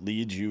is it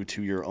leads you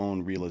to your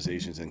own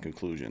realizations and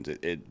conclusions.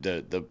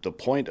 The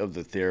point of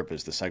the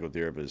therapist, the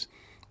psychotherapist,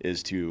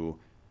 is to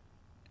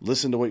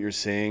listen to what you're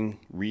saying,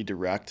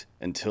 redirect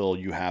until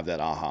you have that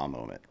aha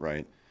moment,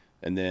 right?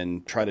 And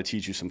then try to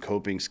teach you some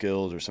coping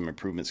skills or some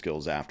improvement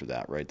skills after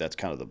that, right? That's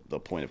kind of the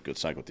point of good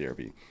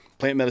psychotherapy.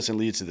 Plant medicine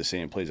leads to the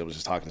same place. I was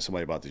just talking to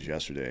somebody about this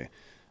yesterday.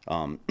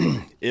 Um,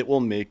 it will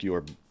make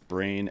your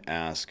brain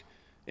ask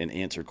and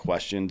answer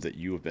questions that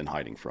you have been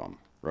hiding from,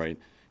 right?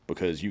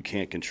 Because you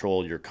can't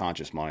control your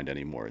conscious mind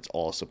anymore. It's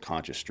all a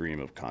subconscious stream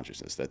of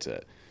consciousness. That's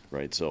it,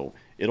 right? So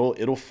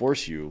it'll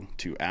force you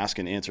to ask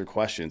and answer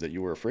questions that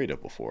you were afraid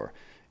of before.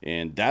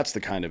 And that's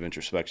the kind of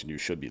introspection you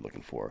should be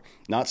looking for.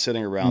 Not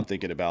sitting around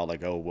thinking about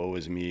like, oh, woe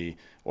is me,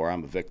 or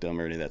I'm a victim,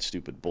 or any of that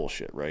stupid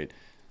bullshit, right?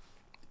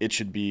 It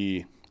should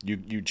be you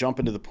jump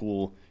into the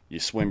pool, you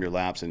swim your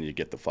laps, and you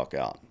get the fuck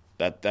out.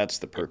 That's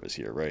the purpose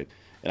here, right?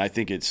 And I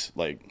think it's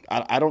like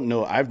I don't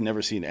know. I've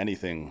never seen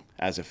anything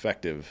as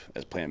effective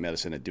as plant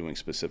medicine at doing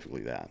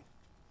specifically that.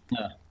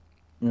 No,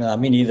 no,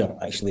 me neither,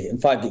 actually. In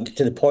fact,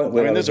 to the point I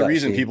where mean, I there's was a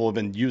reason actually, people have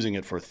been using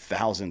it for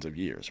thousands of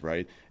years,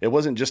 right? It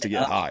wasn't just to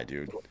get high,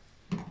 dude.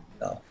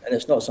 no, and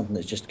it's not something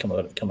that's just come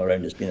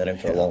around. It's been around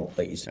for a Yeah, long,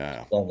 like it's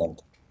yeah. long, long.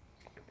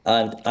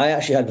 And I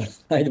actually had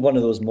I had one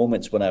of those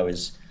moments when I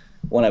was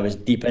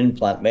deep in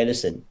plant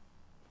medicine.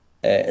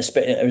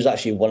 It was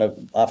actually one of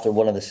after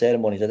one of the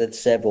ceremonies. I did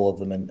several of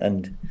them,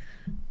 and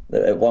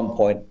at one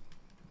point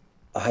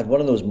I had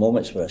one of those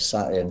moments where I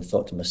sat there and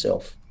thought to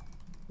myself,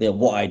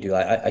 what I do.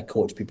 I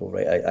coach people,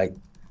 right?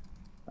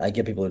 I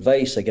give people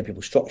advice. I give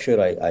people structure.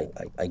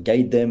 I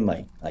guide them.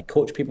 I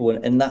coach people,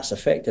 and that's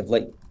effective.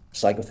 Like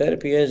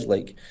psychotherapy is,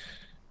 like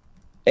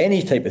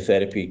any type of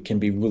therapy can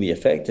be really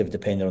effective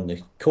depending on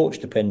the coach,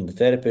 depending on the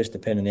therapist,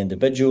 depending on the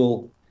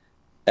individual.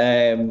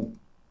 Um,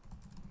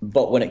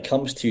 but when it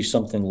comes to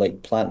something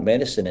like plant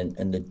medicine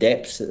and the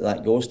depths that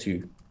that goes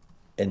to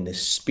and the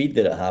speed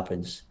that it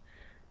happens,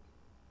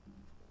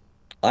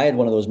 I had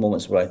one of those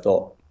moments where I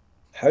thought,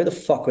 how the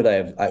fuck would I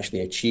have actually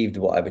achieved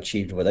what I've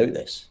achieved without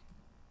this?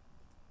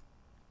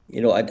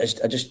 I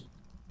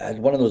had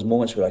one of those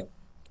moments where I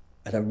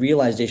had a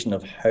realization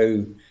of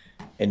how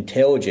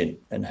intelligent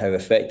and how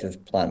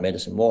effective plant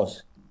medicine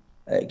was.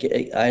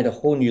 I had a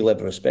whole new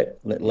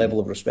Mm. level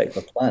of respect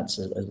for plants,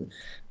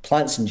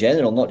 plants in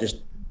general, not just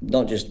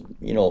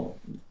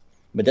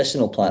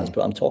medicinal plants, Mm.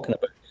 but I'm talking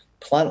about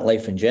plant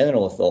life in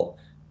general. I thought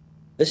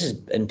this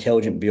is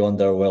intelligent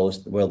beyond our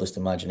wildest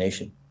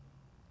imagination.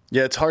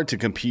 Yeah, it's hard to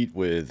compete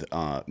with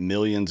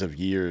millions of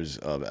years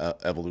of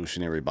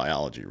evolutionary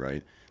biology,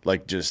 right?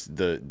 Like just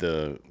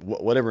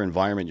whatever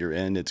environment you're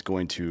in, it's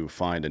going to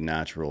find a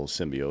natural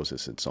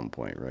symbiosis at some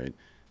point, right?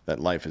 That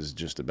life is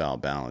just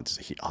about balance,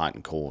 hot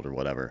and cold or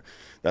whatever.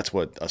 That's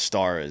what a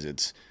star is.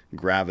 It's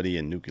gravity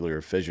and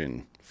nuclear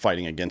fission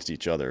fighting against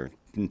each other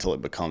until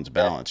it becomes Yeah.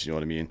 balanced. You know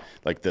what I mean?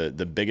 Like the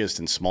biggest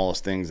and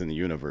smallest things in the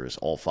universe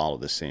all follow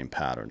the same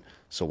pattern.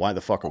 So why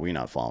the fuck are we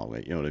not following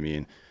it? You know what I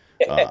mean?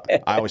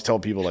 I always tell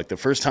people like the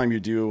first time you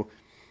do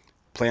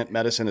plant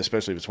medicine,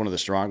 especially if it's one of the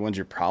strong ones,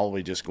 you're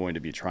probably just going to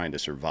be trying to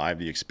survive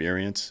the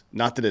experience.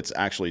 Not that it's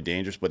actually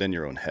dangerous, but in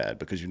your own head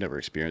because you've never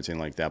experienced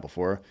anything like that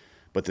before.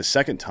 But the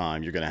second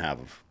time, you're going to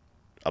have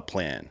a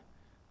plan.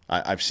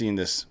 I've seen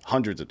this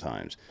hundreds of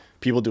times.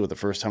 People do it the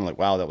first time, like,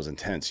 wow, that was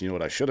intense. You know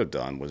what I should have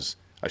done was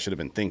I should have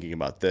been thinking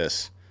about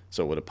this,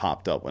 so it would have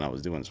popped up when I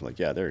was doing this. I'm like,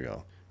 yeah, there you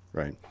go,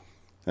 right?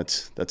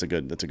 That's a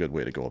good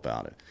way to go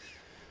about it.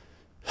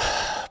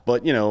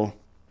 But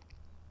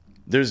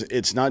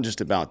it's not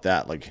just about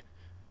that. Like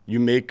you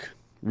make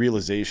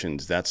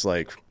realizations. That's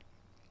like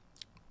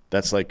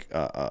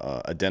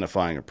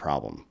identifying a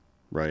problem,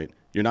 right?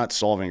 You're not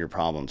solving your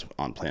problems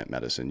on plant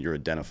medicine. You're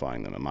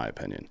identifying them, in my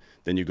opinion.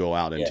 Then you go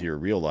out Yeah. into your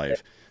real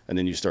life, and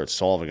then you start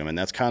solving them. And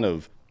that's kind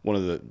of one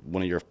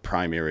of your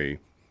primary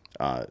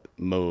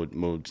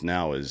modes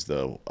now is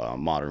the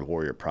Modern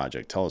Warrior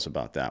Project. Tell us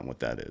about that and what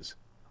that is.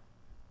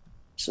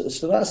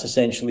 So that's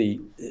essentially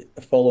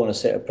following a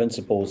set of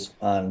principles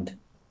and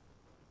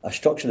a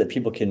structure that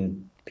people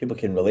can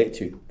relate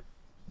to.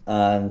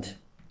 And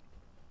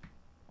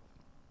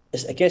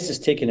I guess it's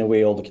taking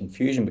away all the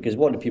confusion because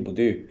what do people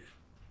do?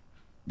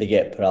 They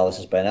get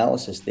paralysis by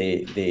analysis.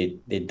 They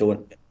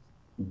don't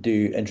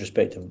do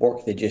introspective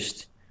work.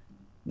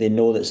 They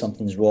know that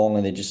something's wrong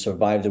and they just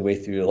survive their way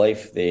through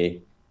life.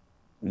 They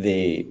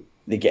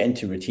get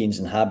into routines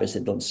and habits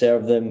that don't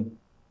serve them.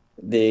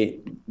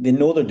 They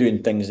know they're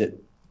doing things that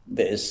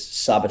is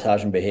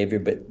sabotaging behavior,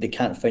 but they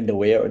can't find a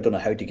way out or don't know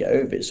how to get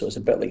out of it. So it's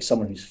a bit like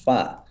someone who's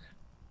fat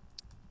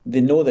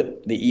they know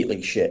that they eat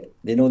like shit.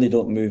 They know they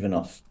don't move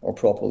enough or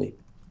properly.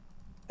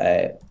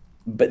 Uh,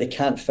 but they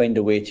can't find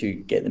a way to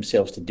get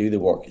themselves to do the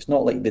work. It's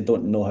not like they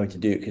don't know how to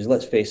do it, because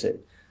let's face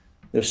it,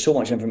 there's so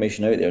much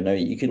information out there now.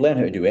 You could learn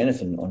how to do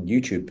anything on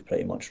YouTube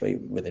pretty much,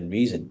 right, within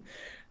reason.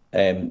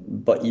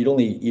 But you'd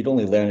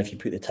only learn if you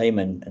put the time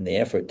in and the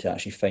effort to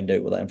actually find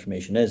out what that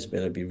information is,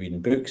 whether it be reading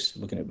books,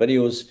 looking at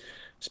videos,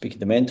 speaking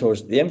to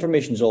mentors. The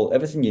information's all,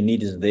 everything you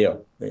need is there,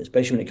 right?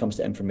 Especially when it comes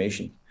to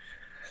information.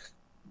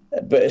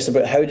 But it's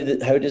about how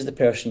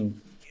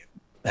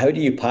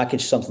do you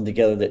package something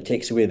together that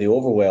takes away the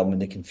overwhelm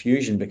and the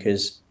confusion?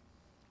 Because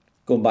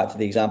going back to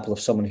the example of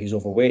someone who's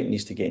overweight and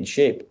needs to get in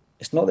shape,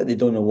 it's not that they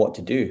don't know what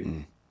to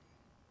do.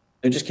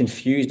 They're just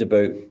confused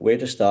about where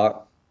to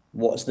start,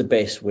 what's the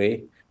best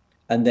way,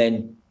 and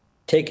then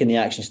taking the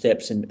action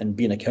steps and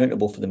being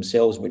accountable for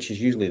themselves, which is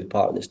usually the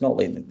part that's not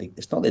like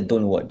it's not that they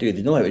don't know what to do.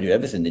 They know how to do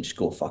everything. They just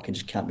go, fuck, I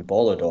just can't be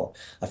bothered, or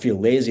I feel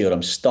lazy, or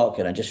I'm stuck,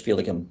 and I just feel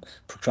like I'm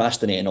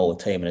procrastinating all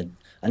the time, and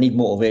I need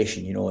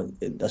motivation.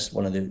 That's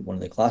one of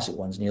the classic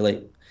ones, and you're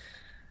like,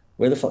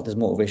 where the fuck does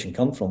motivation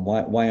come from?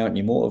 Why aren't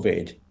you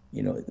motivated?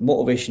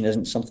 Motivation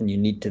isn't something you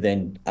need to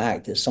then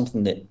act. It's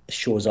something that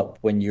shows up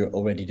when you're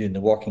already doing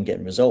the work and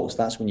getting results.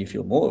 That's when you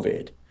feel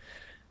motivated,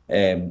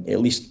 at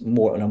least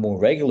more on a more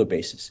regular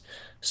basis.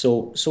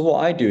 So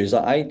what I do is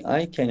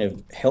I kind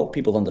of help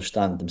people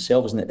understand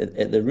themselves, and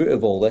at the root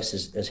of all this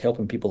is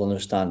helping people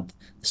understand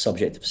the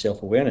subject of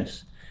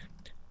self-awareness.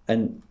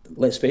 And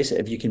let's face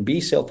it, if you can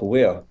be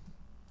self-aware,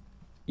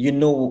 you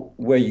know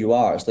where you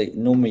are. It's like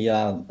know where you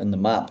are in the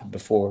map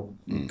before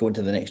going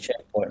to the next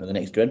checkpoint or the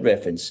next grid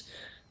reference.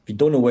 If you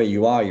don't know where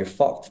you are, you're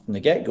fucked from the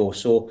get-go.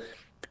 So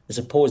I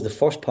suppose the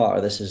first part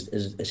of this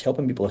is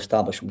helping people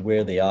establish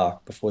where they are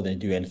before they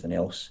do anything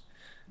else,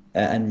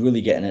 and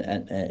really getting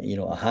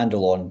a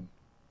handle on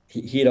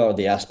here are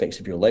the aspects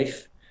of your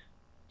life.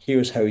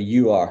 Here's how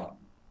you are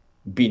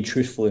being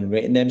truthful and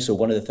rating them. So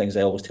one of the things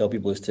I always tell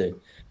people is to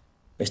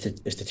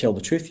tell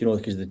the truth,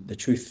 because the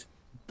truth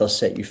does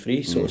set you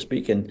free, so to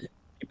speak. And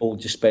people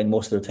just spend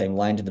most of their time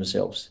lying to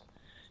themselves,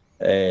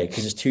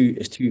 because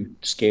it's too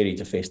scary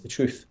to face the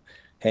truth.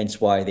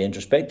 Hence why the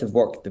introspective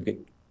work, they've got,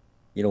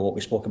 what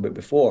we spoke about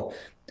before.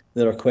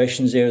 There are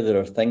questions there. There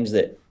are things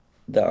that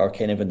are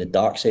kind of in the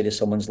dark side of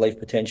someone's life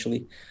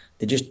potentially.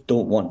 They just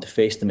don't want to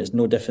face them. It's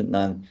no different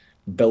than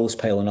bills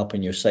piling up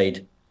on your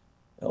side,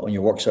 on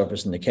your work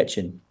surface in the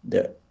kitchen,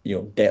 that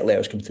debt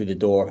letters come through the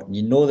door, and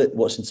you know that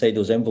what's inside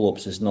those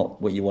envelopes is not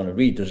what you want to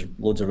read. There's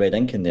loads of red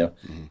ink in there.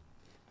 You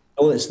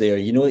know it's there.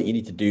 You know that you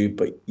need to do,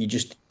 but you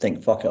just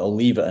think, fuck it, I'll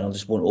leave it, and I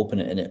just won't open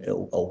it, and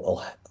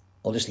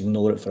I'll just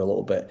ignore it for a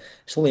little bit.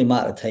 It's only a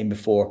matter of time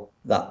before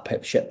that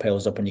shit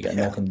piles up and you get a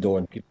knock on the door,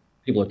 and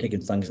people are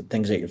taking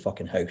things out your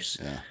fucking house.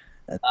 Yeah.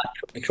 And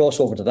the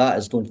crossover to that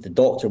is going to the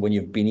doctor when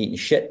you've been eating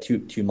shit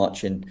too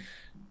much and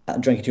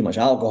drinking too much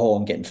alcohol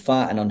and getting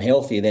fat and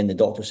unhealthy. Then the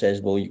doctor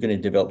says, well, you're going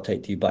to develop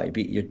type 2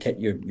 diabetes.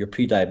 You're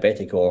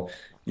pre-diabetic, or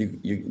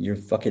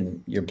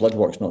your blood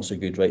work's not so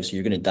good, right? So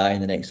you're going to die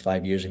in the next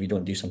 5 years if you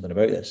don't do something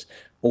about this.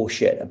 Oh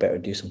shit, I better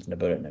do something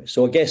about it now.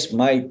 So I guess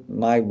my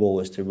role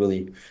is to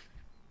really,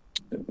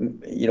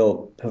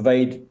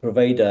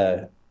 provide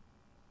a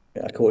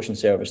coaching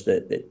service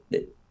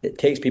that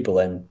takes people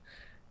in,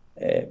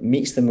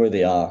 meets them where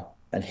they are,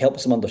 and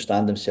helps them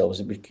understand themselves.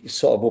 And we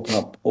sort of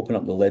open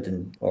up the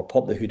lid or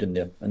pop the hood in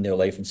their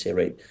life and say,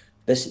 right,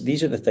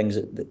 these are the things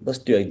that let's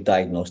do a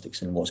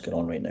diagnostics in what's going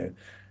on right now,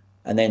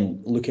 and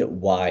then look at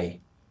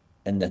why,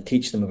 and then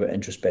teach them about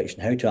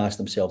introspection, how to ask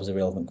themselves a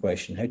relevant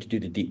question, how to do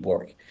the deep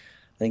work, and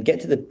then get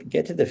to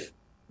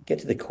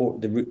the core,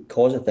 the root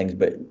cause of things.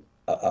 But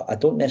I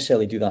don't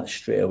necessarily do that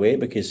straight away,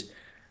 because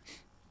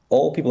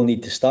all people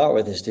need to start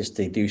with is just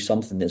to do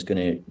something that's going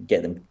to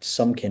get them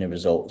some kind of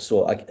result.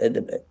 So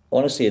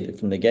honestly,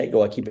 from the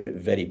get-go, I keep it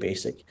very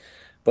basic.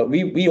 But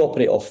we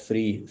operate off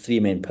three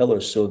main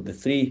pillars. So the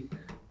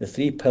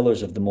three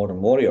pillars of the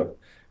modern warrior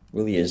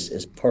really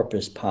is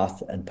purpose,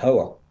 path, and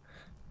power.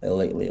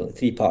 Like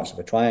three parts of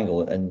a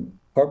triangle. And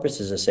purpose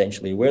is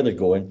essentially where they're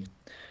going.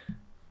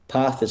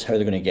 Path is how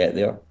they're going to get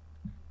there.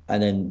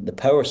 And then the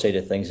power side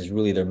of things is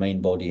really their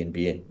mind, body, and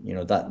being.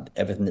 That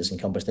everything that's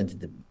encompassed into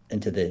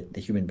the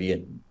human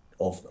being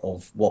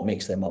of what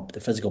makes them up, the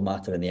physical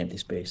matter and the empty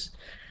space,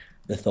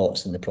 the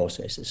thoughts and the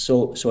processes.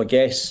 So I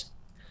guess,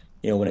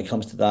 when it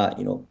comes to that,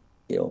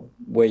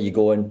 where you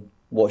going,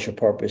 what's your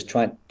purpose,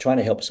 trying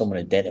to help someone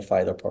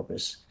identify their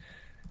purpose,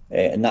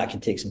 and that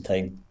can take some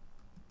time.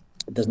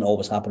 It doesn't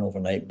always happen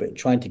overnight, but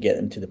trying to get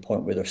them to the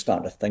point where they're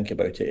starting to think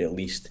about it at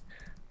least.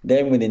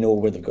 Then when they know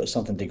where they've got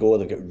something to go,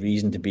 they've got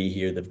reason to be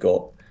here, they've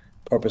got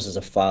purpose as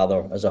a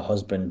father, as a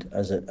husband,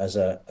 as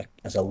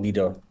a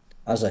leader,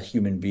 as a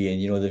human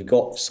being, they've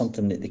got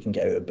something that they can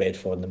get out of bed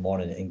for in the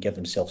morning and give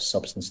themselves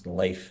substance in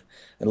life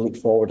and look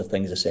forward to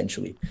things.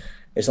 Essentially,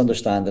 it's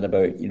understanding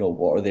about,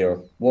 what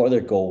are their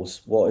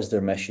goals, what is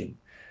their mission.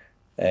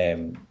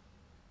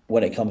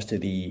 When it comes to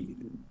the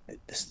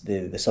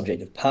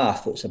subject of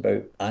path, it's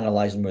about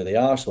analysing where they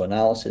are, so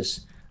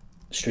analysis,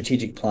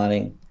 strategic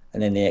planning,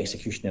 and then the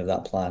execution of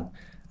that plan.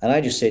 And I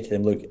just say to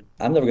them, look,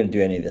 I'm never going to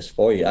do any of this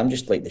for you. I'm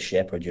just like the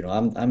shepherd,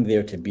 I'm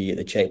there to be at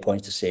the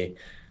checkpoints to say,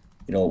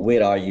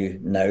 where are you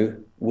now?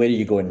 Where are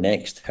you going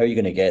next? How are you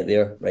going to get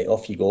there? Right,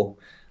 off you go.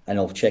 And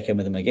I'll check in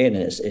with them again.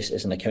 And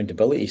it's an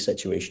accountability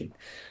situation.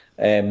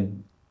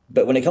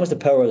 But when it comes to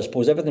power, I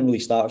suppose everything really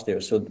starts there.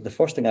 So the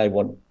first thing I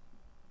want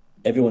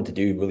everyone to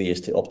do really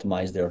is to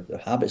optimize their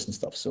habits and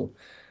stuff. So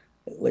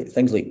like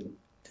things like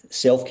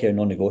self-care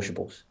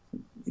non-negotiables,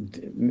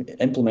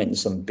 implementing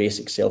some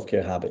basic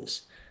self-care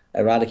habits,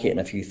 eradicating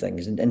a few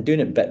things and doing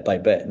it bit by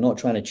bit, not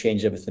trying to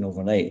change everything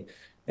overnight.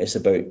 It's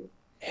about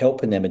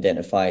helping them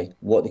identify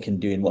what they can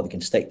do and what they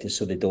can stick to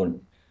so they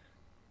don't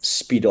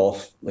speed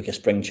off like a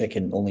spring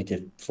chicken only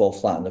to fall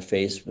flat on their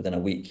face within a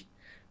week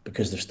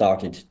because they've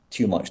started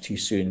too much too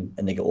soon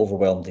and they get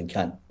overwhelmed and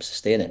can't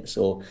sustain it.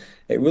 So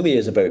it really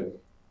is about,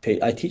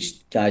 I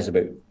teach guys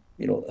about,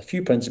 a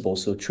few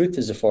principles. So truth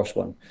is the first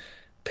one.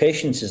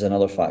 Patience is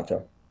another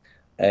factor.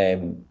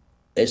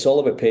 It's all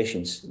about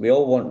patience. We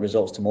all want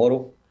results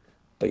tomorrow,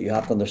 but you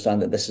have to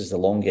understand that this is the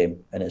long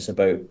game and it's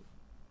about,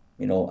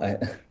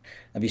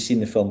 have you seen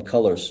the film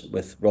Colors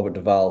with Robert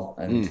Duvall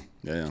and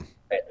Yeah.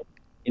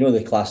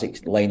 the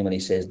classic line when he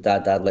says,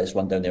 Dad, let's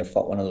run down there and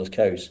fuck one of those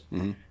cows.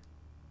 Mm-hmm.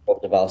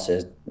 Robert Duvall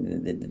says,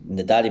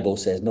 the daddy boy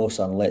says, no,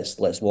 son,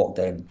 let's walk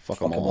down, Fuck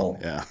them all.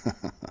 Yeah.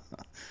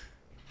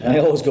 And I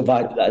always go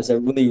back to that. It's a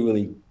really,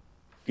 really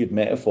good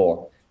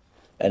metaphor.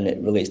 And it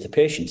relates to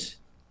patience.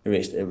 It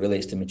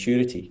relates to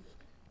maturity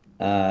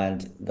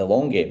and the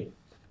long game.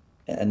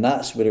 And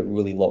that's where it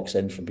really locks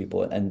in for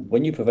people. And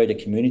when you provide a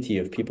community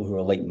of people who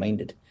are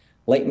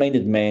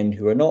like-minded men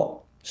who are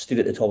not stood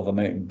at the top of a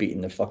mountain beating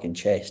their fucking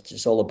chests.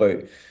 It's all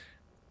about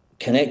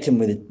connecting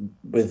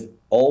with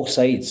all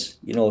sides,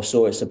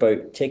 so it's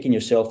about taking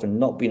yourself and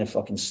not being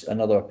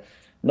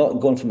not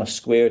going from a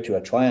square to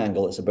a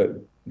triangle. It's about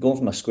going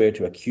from a square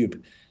to a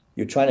cube.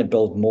 You're trying to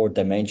build more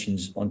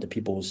dimensions onto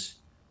people's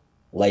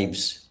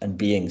lives and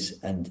beings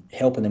and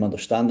helping them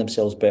understand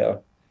themselves better,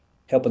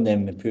 helping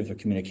them improve their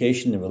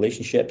communication, their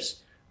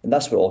relationships. And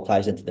that's what all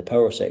ties into the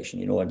power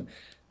section, and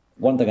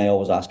one thing I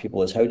always ask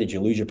people is, how did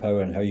you lose your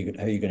power and how are you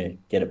going to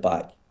get it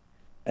back?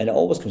 And it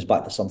always comes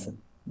back to something.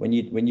 When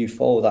you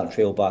follow that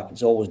trail back,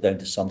 it's always down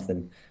to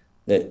something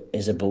that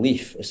is a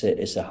belief.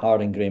 It's a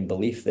hard ingrained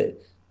belief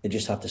that they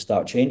just have to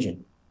start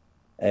changing.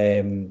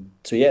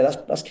 So yeah,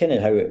 that's kind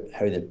of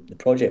how the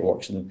project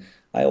works. And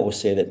I always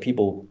say that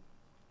people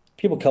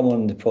come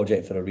on the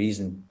project for a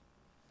reason.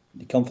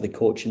 They come for the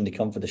coaching, they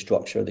come for the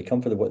structure, they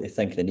come for what they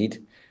think they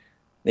need.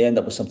 They end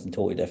up with something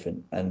totally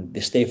different, and they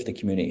stay for the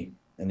community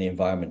and the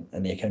environment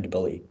and the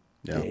accountability.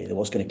 Yeah.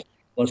 What's going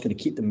to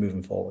keep them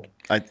moving forward.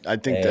 I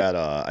think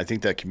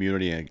that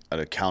community and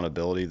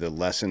accountability, the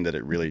lesson that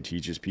it really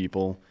teaches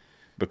people,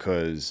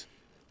 because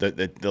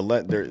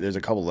there's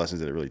a couple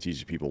lessons that it really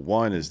teaches people.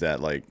 One is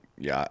that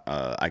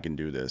I can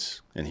do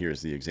this, and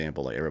here's the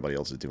example. Like everybody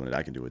else is doing it,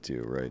 I can do it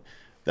too, right?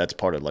 That's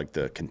part of like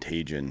the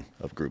contagion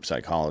of group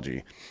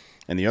psychology.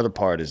 And the other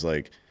part is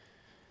like,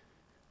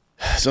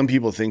 some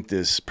people think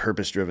this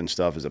purpose-driven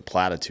stuff is a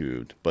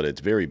platitude, but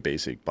it's very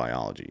basic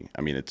biology.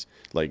 I mean, it's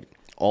like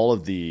all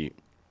of the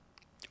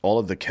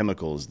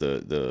chemicals,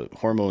 the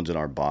hormones in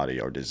our body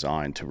are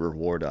designed to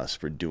reward us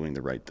for doing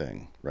the right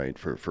thing, right?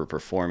 For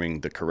performing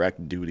the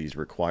correct duties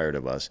required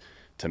of us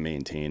to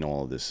maintain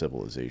all of this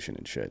civilization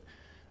and shit.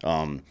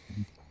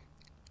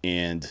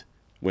 And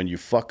when you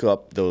fuck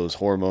up those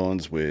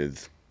hormones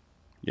with,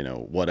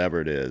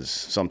 whatever it is,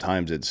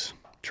 sometimes it's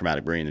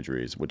traumatic brain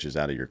injuries, which is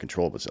out of your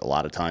control, but a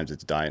lot of times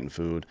it's diet and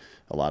food.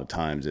 A lot of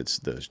times it's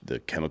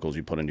the chemicals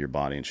you put into your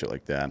body and shit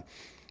like that.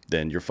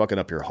 Then you're fucking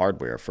up your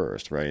hardware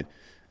first, right?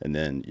 And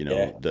then,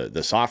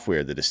 the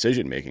software, the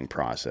decision-making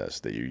process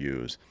that you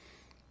use,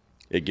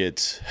 it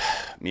gets,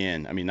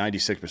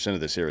 96% of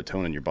the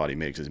serotonin your body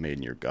makes is made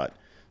in your gut.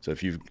 So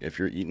if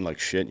you're eating like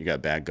shit, you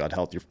got bad gut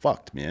health, you're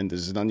fucked, man.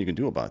 There's nothing you can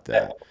do about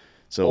that.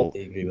 So,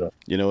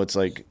 it's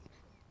like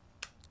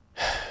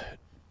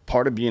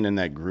part of being in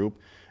that group,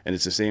 and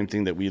it's the same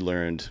thing that we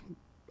learned,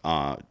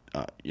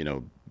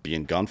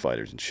 being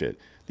gunfighters and shit.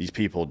 These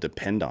people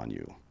depend on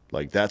you.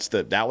 Like I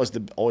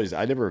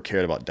never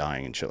cared about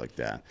dying and shit like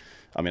that.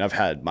 I mean, I've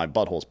had my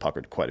buttholes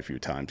puckered quite a few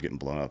times getting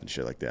blown up and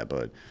shit like that,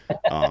 but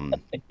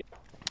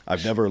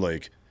I've never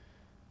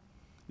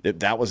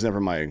that was never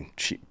my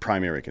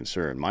primary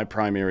concern. My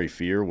primary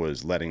fear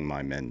was letting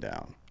my men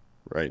down,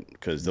 right?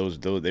 Because those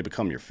they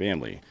become your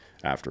family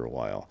after a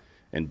while.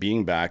 And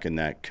being back in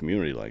that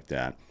community like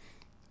that,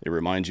 it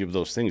reminds you of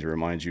those things. It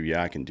reminds you,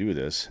 I can do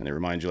this. And it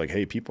reminds you like,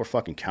 hey, people are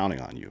fucking counting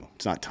on you.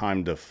 It's not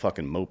time to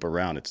fucking mope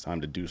around. It's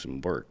time to do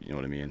some work. You know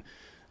what I mean?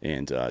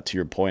 And to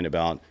your point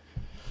about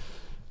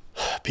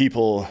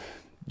people,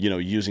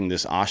 using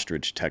this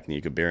ostrich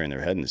technique of burying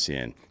their head in the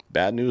sand,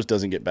 bad news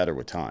doesn't get better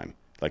with time.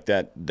 Like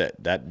that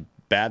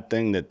bad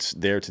thing that's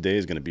there today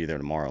is going to be there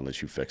tomorrow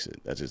unless you fix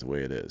it. That's just the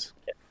way it is.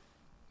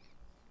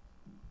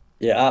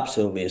 Yeah,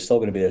 absolutely. It's still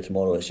going to be there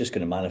tomorrow. It's just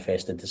going to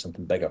manifest into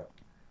something bigger.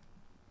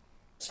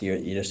 So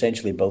you're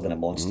essentially building a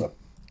monster.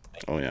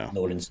 Mm-hmm. Oh yeah.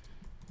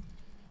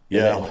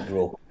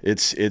 Yeah.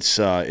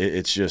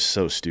 It's just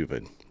so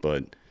stupid.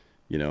 But,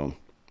 you know,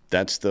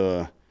 that's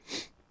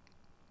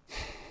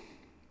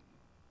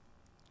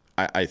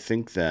I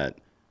think that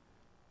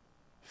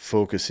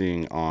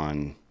focusing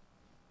on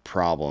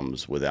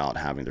problems without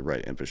having the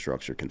right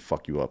infrastructure can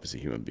fuck you up as a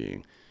human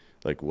being.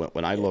 Like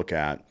when I look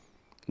at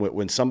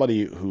when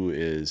somebody who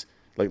is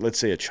like, let's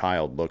say a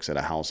child looks at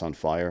a house on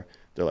fire,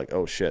 they're like,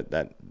 oh shit,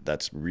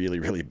 that's really,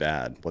 really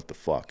bad. What the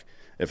fuck?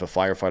 If a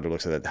firefighter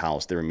looks at that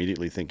house, they're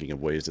immediately thinking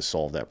of ways to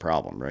solve that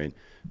problem, right?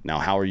 Now,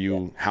 how are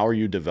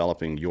you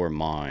developing your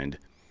mind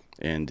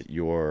and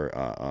your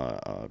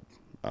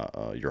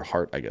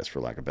heart, I guess,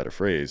 for lack of a better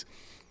phrase?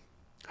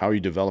 How are you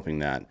developing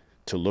that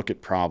to look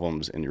at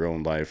problems in your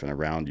own life and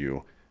around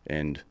you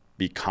and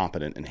be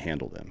competent and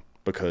handle them?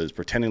 Because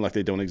pretending like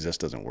they don't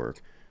exist doesn't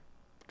work.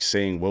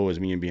 Saying woe is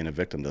me and being a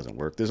victim doesn't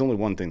work. There's only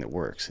one thing that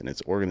works, and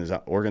it's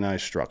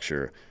organized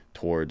structure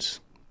towards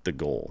the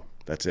goal.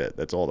 That's it.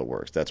 That's all that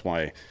works. That's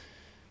why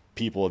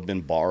people have been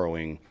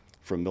borrowing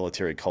from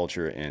military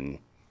culture in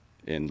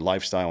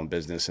lifestyle and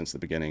business since the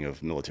beginning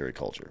of military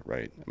culture,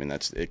 right? I mean,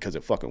 that's it, because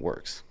it fucking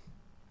works.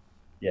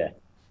 Yeah.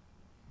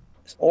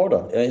 It's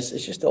order. It's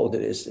just all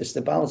it's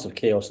the balance of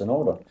chaos and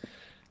order.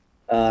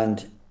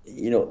 And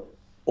if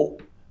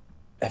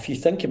you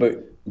think about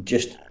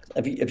just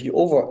if you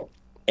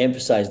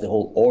overemphasize the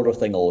whole order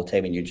thing all the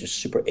time and you're just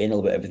super anal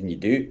about everything you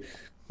do,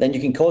 then you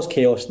can cause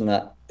chaos in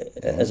that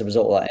as a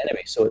result of that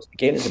anyway. So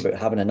it's about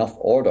having enough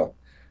order.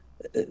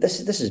 This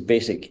is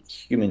basic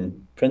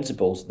human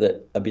principles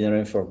that have been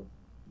around for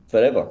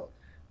forever.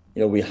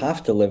 We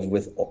have to live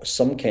with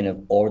some kind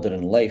of order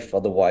in life,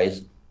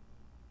 otherwise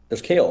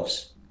there's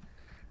chaos.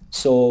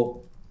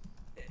 So,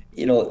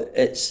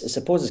 I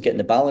suppose it's getting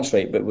the balance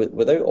right, but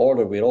without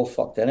order, we're all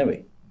fucked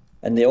anyway.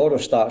 And the order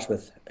starts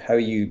with how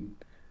you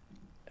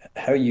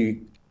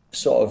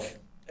sort of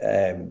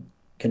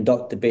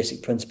conduct the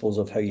basic principles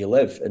of how you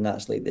live, and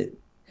that's like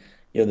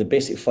the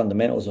basic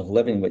fundamentals of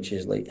living, which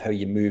is like how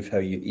you move, how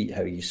you eat,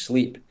 how you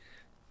sleep,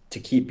 to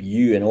keep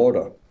you in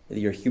order,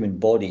 your human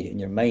body and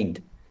your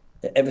mind.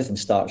 Everything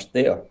starts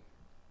there.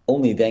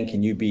 Only then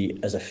can you be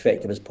as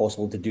effective as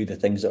possible to do the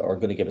things that are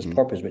going to give us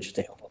purpose, which is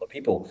to help other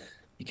people.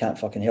 You can't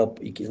fucking help.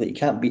 You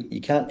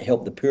can't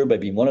help the poor by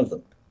being one of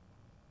them.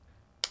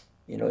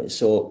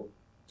 So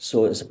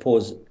I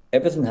suppose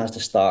everything has to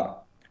start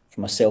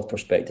from a self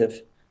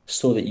perspective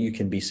so that you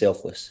can be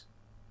selfless,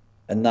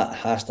 and that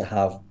has to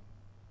have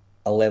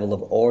a level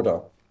of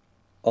order.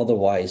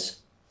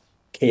 Otherwise,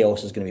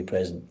 chaos is going to be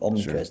present,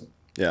 omnipresent.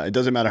 Sure. Yeah, it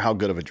doesn't matter how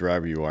good of a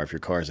driver you are. If your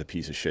car is a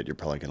piece of shit, you're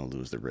probably going to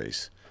lose the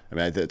race. I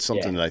mean, that's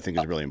something that I think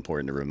is really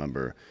important to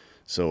remember.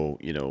 So,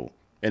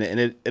 and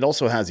it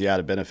also has the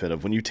added benefit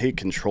of when you take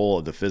control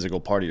of the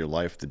physical part of your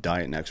life, the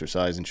diet and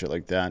exercise and shit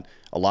like that,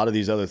 a lot of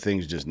these other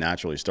things just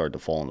naturally start to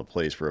fall into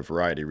place for a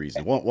variety of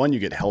reasons. One, you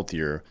get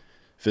healthier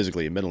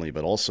physically and mentally,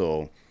 but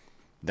also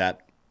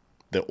that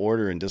the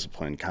order and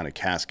discipline kind of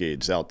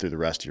cascades out through the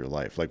rest of your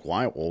life. Like,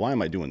 why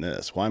am I doing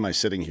this? Why am I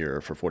sitting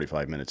here for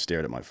 45 minutes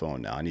staring at my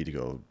phone now? I need to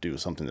go do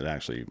something that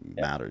actually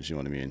matters. You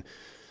know what I mean?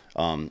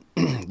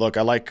 Look,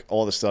 I like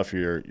all the stuff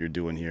you're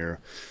doing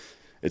here.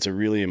 It's a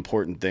really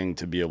important thing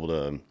to be able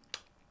to,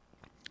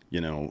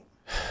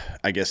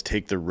 I guess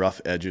take the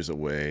rough edges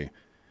away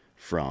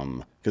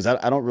from, because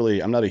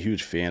I'm not a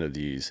huge fan of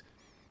these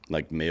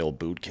like male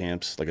boot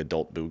camps, like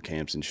adult boot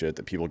camps and shit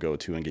that people go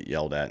to and get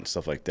yelled at and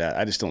stuff like that.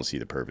 I just don't see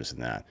the purpose in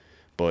that.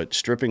 But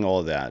stripping all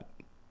of that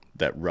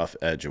rough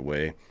edge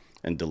away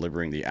and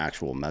delivering the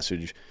actual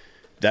message,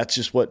 that's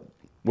just what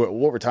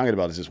we're talking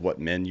about is just what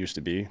men used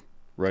to be,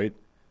 right?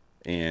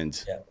 And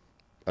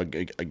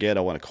again,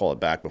 I want to call it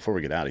back before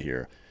we get out of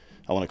here.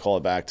 I want to call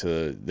it back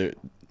to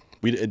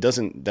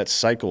that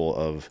cycle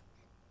of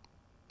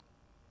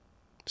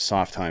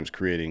soft times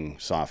creating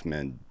soft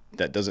men.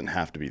 That doesn't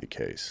have to be the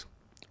case,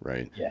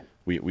 right? Yeah.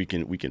 We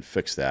can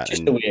fix that.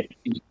 Just the way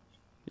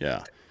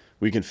yeah,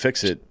 we can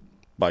fix it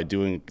by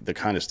doing the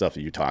kind of stuff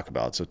that you talk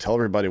about. So tell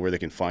everybody where they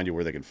can find you,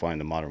 where they can find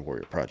the Modern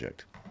Warrior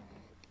Project.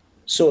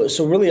 So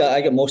really, I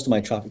get most of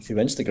my traffic through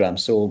Instagram.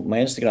 So my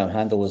Instagram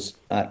handle is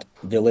at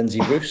the Lindsay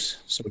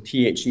Bruce. So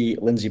THE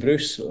Lindsay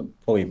Bruce.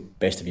 Probably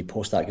best if you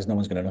post that because no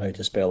one's going to know how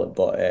to spell it.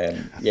 But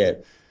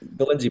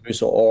the Lindsay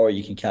Bruce, or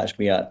you can catch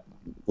me at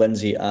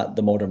Lindsay at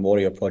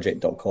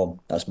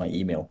themodernwarriorproject.com. That's my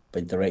email, by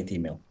direct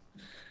email.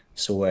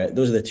 So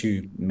those are the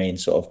two main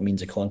sort of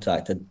means of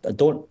contact.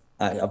 I'm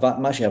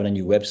actually having a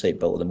new website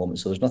built at the moment,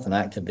 so there's nothing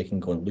active they can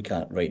go and look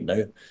at right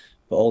now.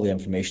 But all the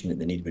information that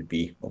they need would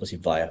be obviously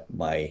via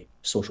my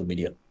social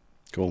media.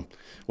 Cool.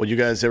 Well, you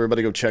guys,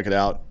 everybody go check it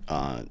out.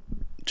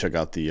 Check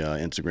out the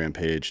Instagram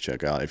page.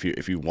 Check out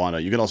if you want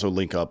to. You can also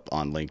link up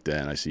on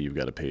LinkedIn. I see you've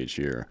got a page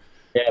here.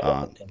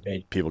 Yeah,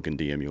 people can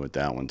DM you with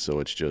that one. So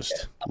it's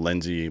just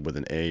Lindsay with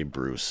an A,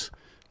 Bruce.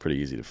 Pretty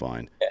easy to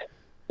find. Yeah.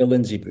 The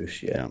Lindsay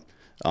Bruce, yeah.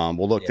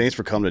 Well, look, thanks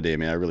for coming today,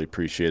 man. I really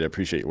appreciate it. I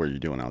appreciate what you're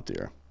doing out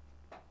there.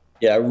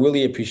 Yeah, I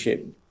really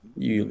appreciate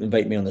you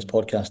invite me on this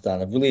podcast,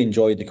 Dan. I've really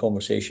enjoyed the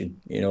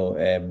conversation.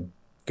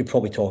 Could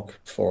probably talk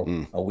for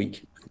a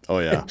week. Oh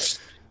yeah,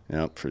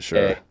 yeah, for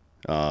sure.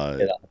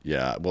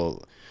 Yeah.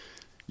 Well,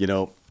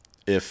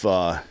 if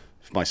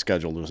if my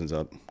schedule loosens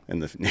up in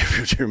the near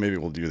future, maybe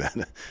we'll do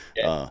that.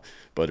 Yeah.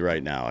 But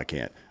right now I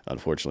can't,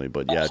 unfortunately.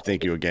 But yeah,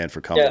 thank you again for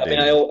coming. Yeah, I mean,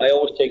 I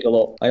always take a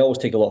lot. I always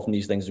take a lot from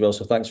these things as well.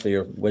 So thanks for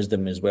your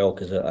wisdom as well,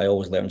 because I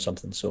always learn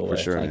something. So For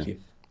sure, thank man. you.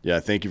 Yeah,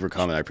 thank you for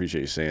coming. I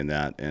appreciate you saying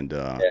that. And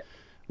Yeah.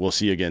 we'll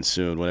see you again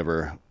soon.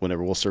 Whenever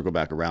we'll circle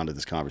back around to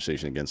this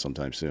conversation again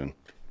sometime soon.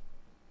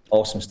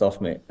 Awesome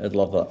stuff, mate. I'd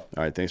love that. All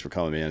right, thanks for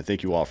coming, man. And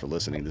thank you all for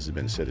listening. This has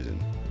been Citizen.